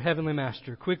reward of your heavenly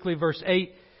master. Quickly, verse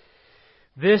 8.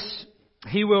 This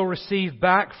he will receive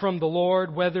back from the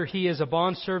Lord, whether he is a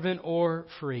bondservant or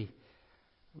free.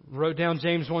 Wrote down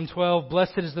James 1:12.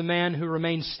 Blessed is the man who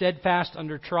remains steadfast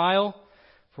under trial.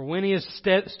 For when he has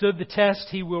stood the test,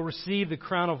 he will receive the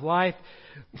crown of life,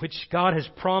 which God has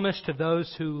promised to those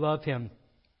who love Him.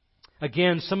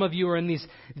 Again, some of you are in these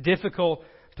difficult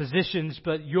positions,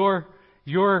 but your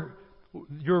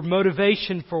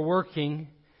motivation for working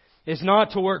is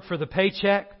not to work for the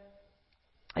paycheck.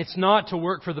 It's not to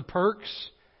work for the perks.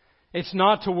 It's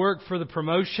not to work for the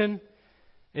promotion.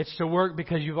 It's to work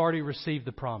because you've already received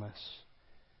the promise.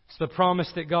 It's the promise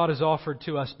that God has offered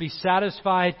to us. Be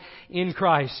satisfied in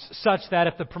Christ, such that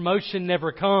if the promotion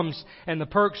never comes and the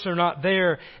perks are not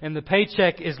there and the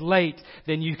paycheck is late,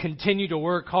 then you continue to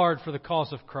work hard for the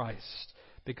cause of Christ,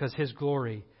 because His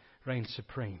glory reigns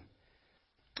supreme.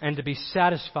 And to be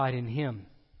satisfied in Him.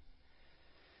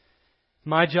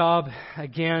 My job,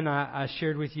 again, I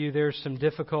shared with you, there's some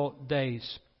difficult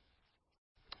days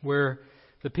where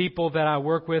the people that I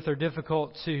work with are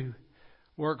difficult to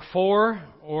work for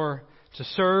or to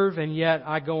serve, and yet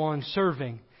I go on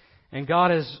serving. And God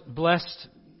has blessed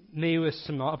me with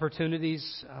some opportunities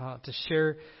to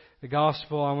share the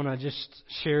gospel. I want to just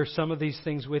share some of these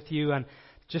things with you and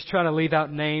just try to leave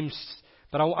out names.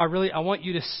 But I want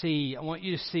you to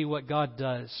see what God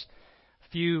does. A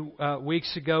few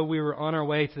weeks ago, we were on our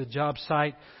way to the job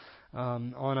site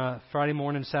on a Friday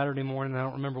morning, Saturday morning. I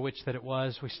don't remember which that it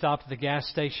was. We stopped at the gas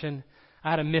station. I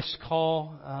had a missed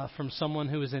call from someone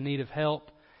who was in need of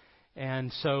help.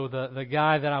 And so the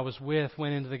guy that I was with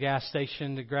went into the gas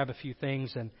station to grab a few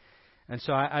things. And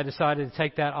so I decided to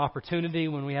take that opportunity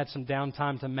when we had some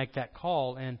downtime to make that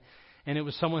call. And it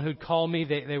was someone who'd called me.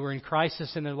 They were in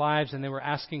crisis in their lives, and they were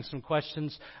asking some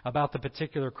questions about the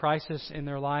particular crisis in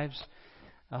their lives.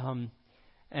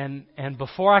 And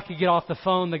before I could get off the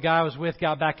phone, the guy I was with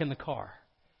got back in the car.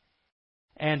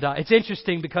 And it's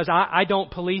interesting because I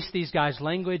don't police these guys'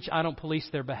 language. I don't police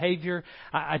their behavior.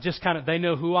 I just they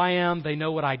know who I am. They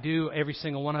know what I do, every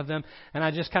single one of them. And I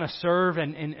just kind of serve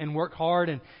and work hard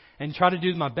and try to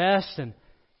do my best.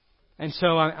 And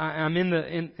so I'm in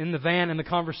the van, and the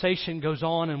conversation goes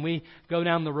on, and we go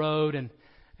down the road, and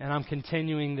I'm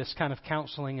continuing this kind of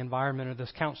counseling environment, or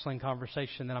this counseling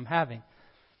conversation that I'm having.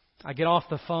 I get off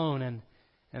the phone,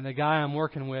 and the guy I'm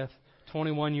working with,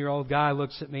 21-year-old guy,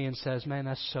 looks at me and says, "Man,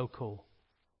 that's so cool."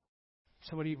 I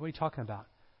said, what are you talking about?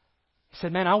 He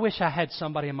said, "Man, I wish I had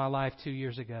somebody in my life 2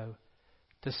 years ago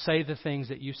to say the things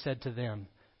that you said to them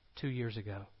 2 years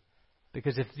ago.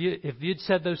 Because if you'd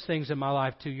said those things in my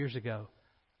life 2 years ago,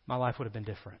 my life would have been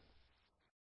different."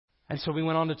 And so we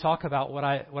went on to talk about what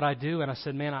I do, and I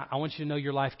said, "Man, I want you to know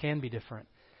your life can be different,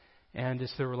 and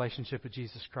it's the relationship with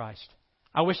Jesus Christ."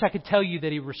 I wish I could tell you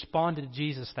that he responded to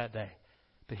Jesus that day.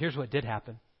 But here's what did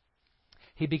happen.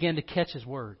 He began to catch his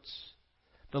words.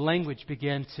 The language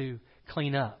began to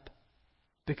clean up.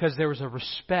 because there was a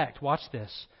respect, watch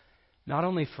this, not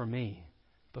only for me,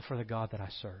 but for the God that I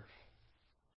serve.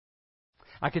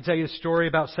 I could tell you a story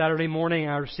about Saturday morning.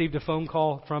 I received a phone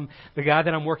call from the guy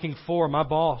that I'm working for, my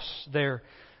boss there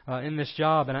in this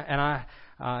job.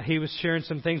 And he was sharing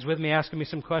some things with me, asking me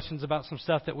some questions about some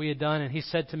stuff that we had done. And he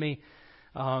said to me,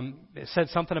 said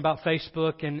something about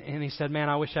Facebook. And he said, man,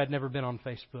 I wish I'd never been on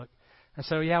Facebook. I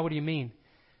said, oh, yeah, what do you mean?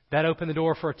 That opened the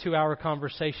door for a 2-hour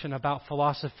conversation about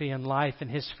philosophy and life and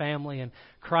his family and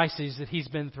crises that he's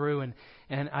been through.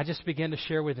 And I just began to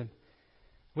share with him.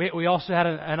 We also had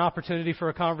an opportunity for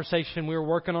a conversation. We were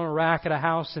working on a rack at a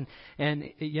house,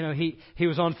 and you know he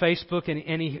was on Facebook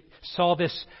and he saw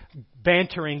this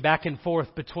bantering back and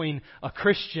forth between a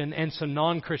Christian and some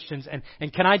non-Christians.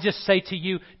 And can I just say to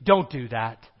you, don't do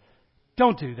that.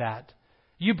 Don't do that.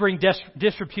 You bring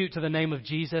disrepute to the name of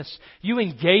Jesus. You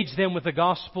engage them with the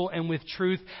gospel and with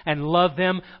truth and love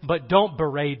them, but don't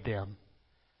berate them.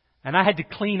 And I had to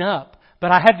clean up.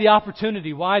 But I had the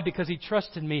opportunity. Why? Because he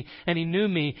trusted me and he knew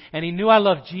me and he knew I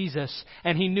loved Jesus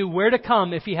and he knew where to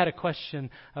come if he had a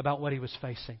question about what he was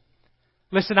facing.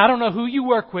 Listen, I don't know who you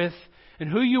work with and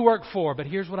who you work for, but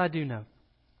here's what I do know.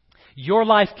 Your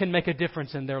life can make a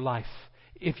difference in their life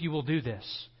if you will do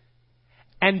this.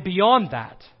 And beyond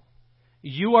that,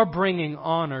 you are bringing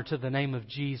honor to the name of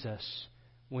Jesus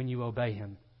when you obey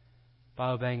Him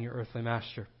by obeying your earthly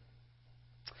master.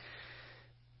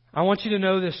 I want you to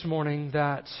know this morning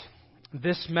that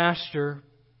this master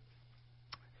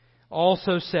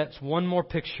also sets one more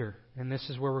picture, and this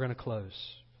is where we're going to close.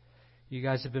 You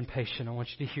guys have been patient. I want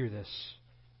you to hear this.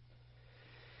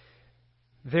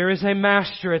 There is a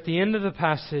master at the end of the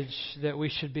passage that we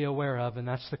should be aware of, and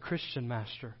that's the Christian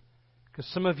master. Because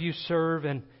some of you serve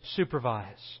and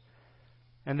supervise.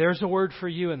 And there's a word for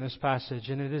you in this passage,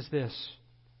 and it is this.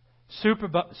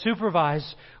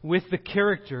 Supervise with the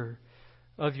character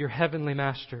of your heavenly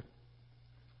master.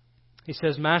 He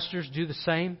says, masters, do the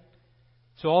same.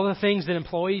 So all the things that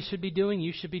employees should be doing,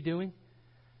 you should be doing.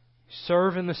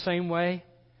 Serve in the same way.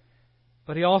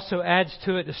 But he also adds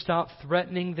to it to stop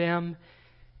threatening them.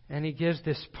 And he gives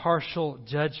this partial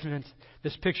judgment,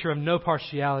 this picture of no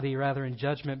partiality, rather, in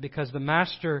judgment. Because the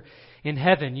master in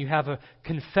heaven, you have a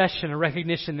confession, a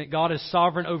recognition that God is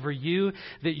sovereign over you,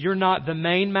 that you're not the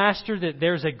main master, that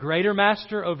there's a greater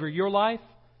master over your life.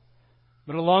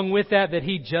 But along with that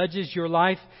He judges your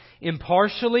life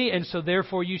impartially, and so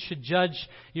therefore you should judge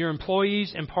your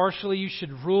employees impartially. You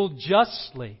should rule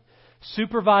justly.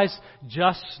 Supervise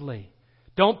justly.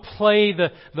 Don't play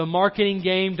the marketing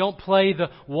game. Don't play the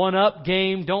one-up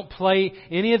game. Don't play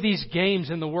any of these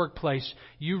games in the workplace.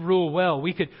 You rule well.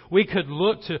 We could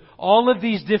look to all of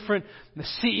these different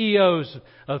CEOs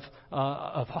of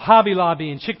Hobby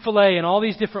Lobby and Chick-fil-A and all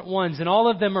these different ones, and all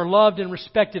of them are loved and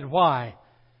respected. Why?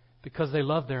 Because they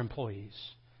love their employees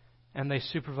and they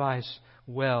supervise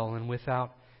well and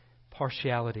without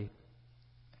partiality.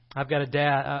 I've got a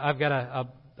dad.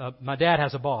 My dad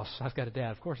has a boss. I've got a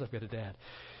dad. Of course, I've got a dad.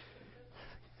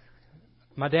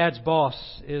 My dad's boss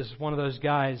is one of those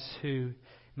guys who, in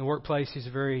the workplace, he's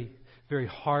a very, very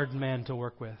hard man to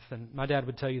work with. And my dad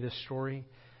would tell you this story.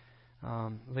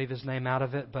 Leave his name out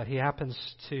of it, but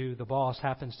the boss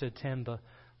happens to attend the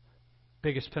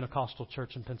biggest Pentecostal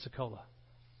church in Pensacola.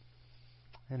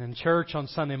 And in church on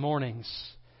Sunday mornings,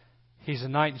 he's a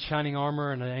knight in shining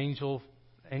armor and an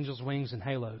angel's wings and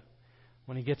halo.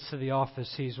 When he gets to the office,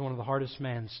 he's one of the hardest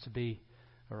men to be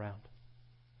around.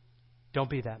 Don't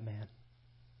be that man.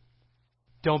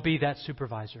 Don't be that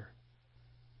supervisor.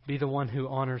 Be the one who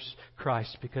honors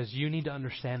Christ, because you need to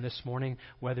understand this morning,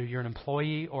 whether you're an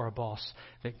employee or a boss,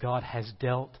 that God has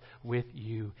dealt with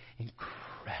you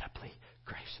incredibly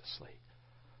graciously.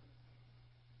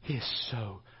 He is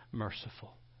so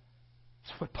merciful.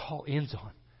 That's what Paul ends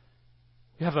on.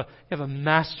 You have a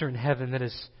master in heaven that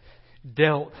has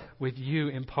dealt with you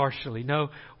impartially. Know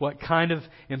what kind of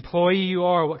employee you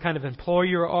are, what kind of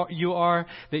employer you are,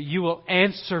 that you will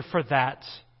answer for that.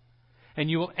 And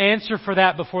you will answer for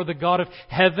that before the God of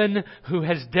heaven, who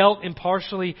has dealt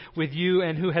impartially with you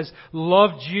and who has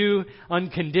loved you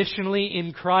unconditionally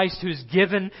in Christ, who has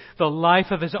given the life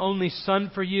of His only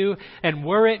Son for you. And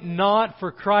were it not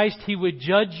for Christ, He would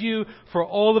judge you for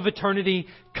all of eternity.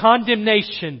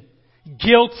 Condemnation,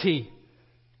 guilty,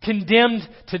 condemned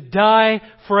to die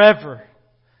forever.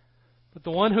 But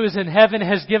the one who is in heaven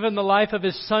has given the life of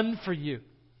His Son for you.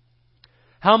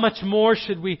 How much more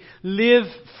should we live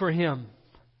for Him?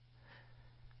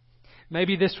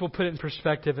 Maybe this will put it in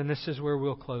perspective, and this is where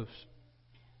we'll close.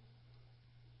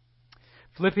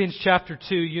 Philippians chapter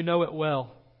 2, you know it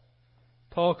well.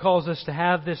 Paul calls us to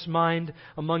have this mind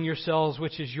among yourselves,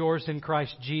 which is yours in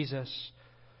Christ Jesus,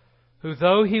 who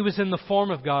though He was in the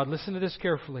form of God, listen to this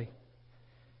carefully,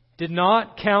 did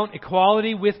not count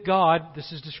equality with God,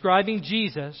 this is describing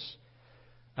Jesus,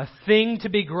 a thing to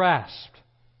be grasped,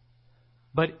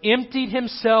 but emptied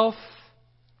Himself,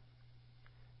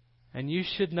 and you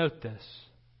should note this,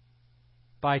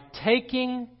 by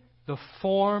taking the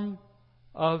form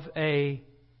of a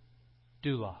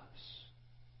doulos,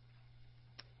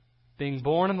 being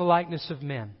born in the likeness of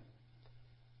men,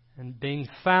 and being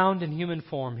found in human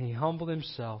form, He humbled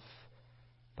Himself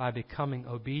by becoming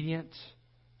obedient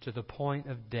to the point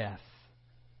of death,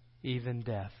 even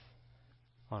death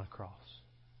on a cross.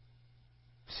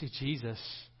 See, Jesus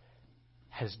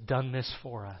has done this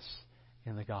for us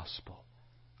in the gospel.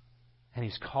 And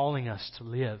He's calling us to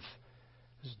live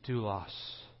as doulos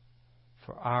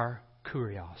for our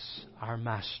kurios, our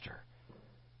Master.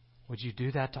 Would you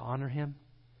do that to honor Him?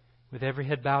 With every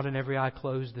head bowed and every eye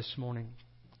closed this morning.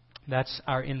 That's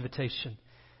our invitation.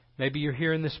 Maybe you're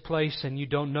here in this place and you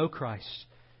don't know Christ.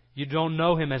 You don't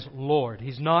know Him as Lord.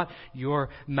 He's not your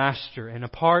Master. And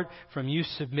apart from you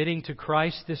submitting to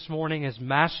Christ this morning as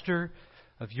Master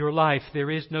of your life,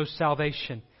 there is no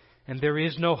salvation and there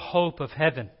is no hope of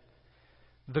heaven.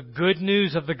 The good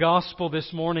news of the gospel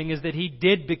this morning is that He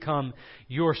did become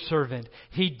your servant.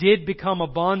 He did become a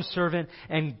bondservant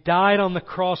and died on the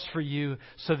cross for you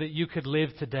so that you could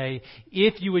live today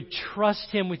if you would trust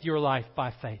Him with your life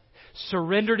by faith.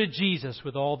 Surrender to Jesus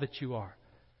with all that you are.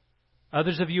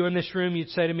 Others of you in this room, you'd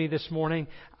say to me this morning,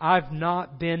 I've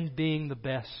not been being the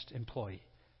best employee.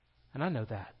 And I know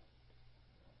that.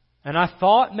 And I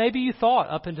thought, maybe you thought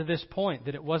up until this point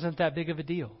that it wasn't that big of a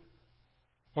deal.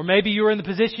 Or maybe you were in the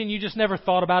position you just never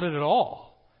thought about it at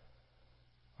all.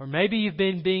 Or maybe you've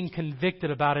been being convicted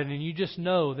about it and you just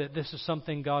know that this is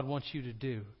something God wants you to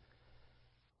do.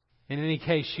 In any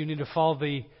case, you need to follow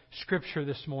the Scripture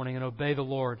this morning and obey the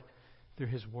Lord through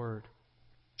His Word.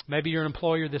 Maybe you're an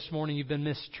employer this morning, you've been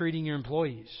mistreating your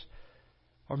employees.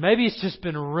 Or maybe it's just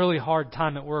been a really hard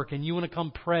time at work and you want to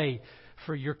come pray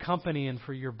for your company and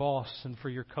for your boss and for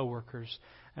your coworkers.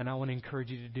 And I want to encourage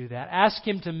you to do that. Ask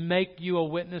Him to make you a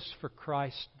witness for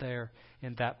Christ there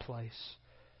in that place.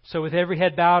 So with every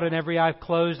head bowed and every eye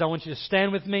closed, I want you to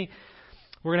stand with me.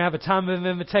 We're going to have a time of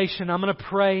invitation. I'm going to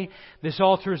pray. This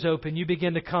altar is open. You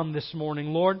begin to come this morning.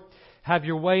 Lord, have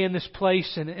your way in this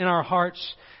place and in our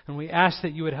hearts. And we ask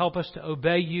that you would help us to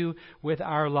obey you with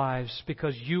our lives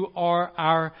because you are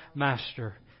our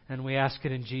Master. And we ask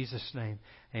it in Jesus' name.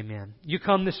 Amen. You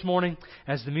come this morning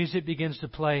as the music begins to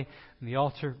play and the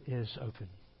altar is open.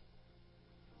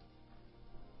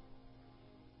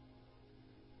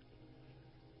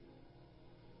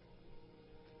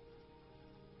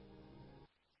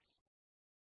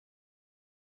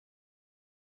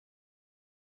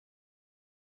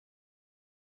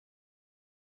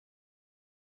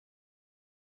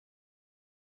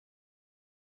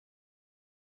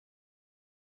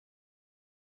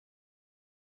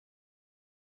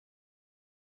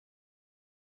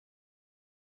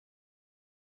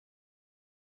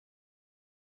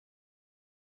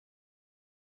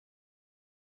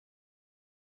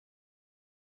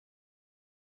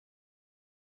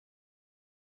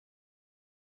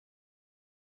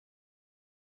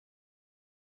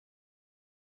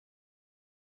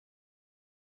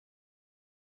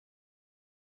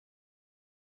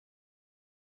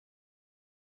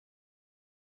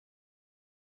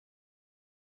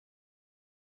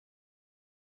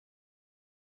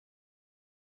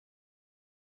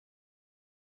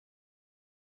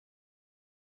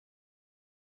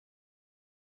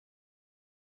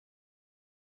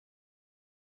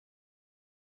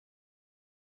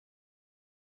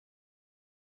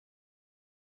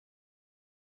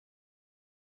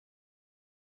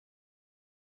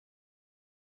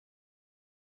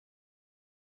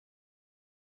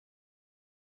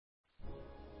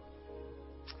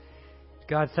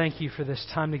 God, thank you for this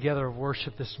time together of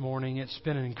worship this morning. It's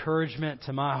been an encouragement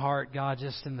to my heart, God,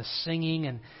 just in the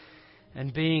singing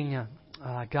and being,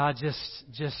 God,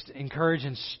 just encouraged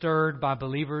and stirred by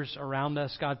believers around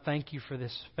us. God, thank you for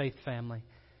this faith family.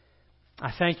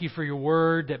 I thank you for your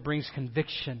word that brings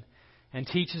conviction and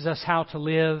teaches us how to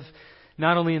live,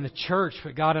 not only in the church,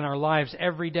 but God, in our lives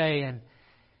every day.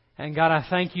 And God, I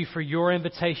thank you for your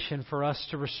invitation for us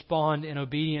to respond in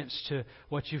obedience to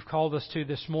what you've called us to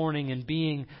this morning and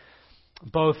being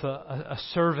both a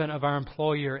servant of our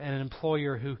employer and an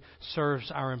employer who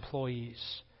serves our employees.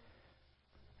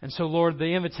 And so, Lord,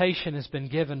 the invitation has been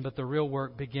given, but the real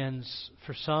work begins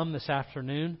for some this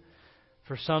afternoon,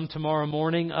 for some tomorrow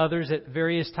morning, others at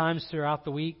various times throughout the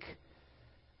week.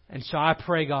 And so I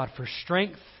pray, God, for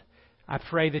strength. I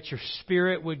pray that your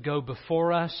Spirit would go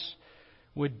before us.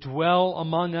 would dwell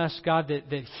among us, God,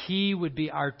 that He would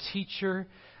be our teacher,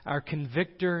 our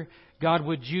convictor. God,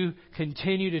 would You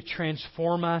continue to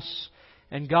transform us?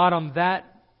 And God, on that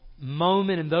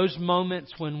moment, in those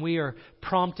moments when we are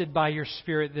prompted by Your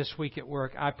Spirit this week at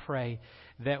work, I pray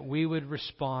that we would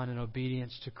respond in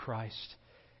obedience to Christ,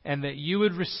 and that You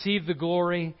would receive the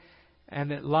glory,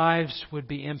 and that lives would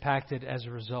be impacted as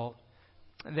a result,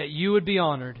 and that You would be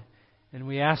honored. And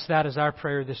we ask that as our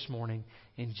prayer this morning.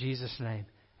 In Jesus' name,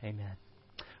 amen.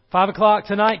 5 o'clock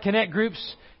tonight, Connect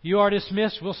groups. You are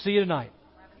dismissed. We'll see you tonight.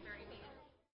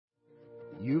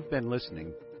 You've been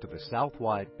listening to the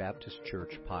Southwide Baptist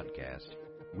Church podcast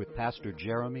with Pastor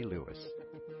Jeremy Lewis.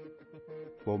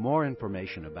 For more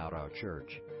information about our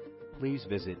church, please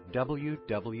visit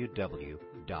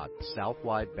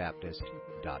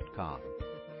www.southwidebaptist.com.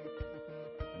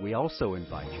 We also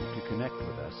invite you to connect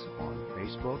with us on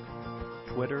Facebook,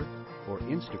 Twitter, or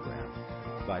Instagram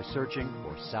by searching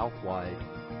for Southwide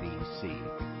BC.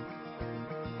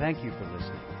 Thank you for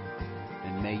listening,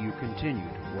 and may you continue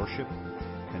to worship,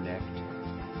 connect,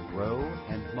 grow,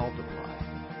 and multiply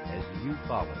as you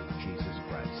follow Jesus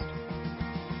Christ.